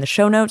add in the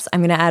show notes.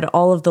 I'm going to add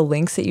all of the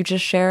links that you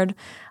just shared.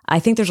 I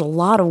think there's a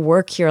lot of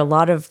work here, a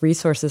lot of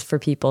resources for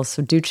people.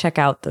 So do check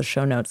out those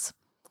show notes.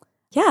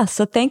 Yeah.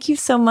 So thank you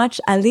so much,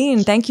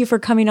 Aline. Thank you for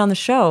coming on the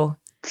show.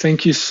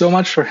 Thank you so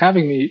much for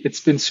having me. It's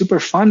been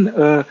super fun,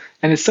 and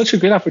it's such a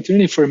great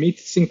opportunity for me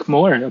to think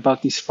more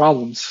about these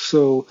problems.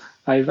 So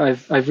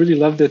I've really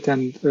loved it,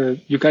 and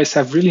you guys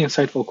have really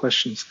insightful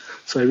questions.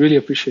 So I really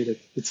appreciate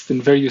it. It's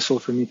been very useful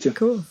for me too.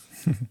 Cool.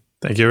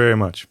 Thank you very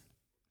much.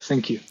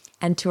 Thank you.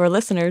 And to our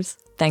listeners,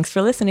 thanks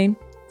for listening.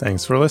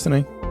 Thanks for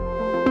listening.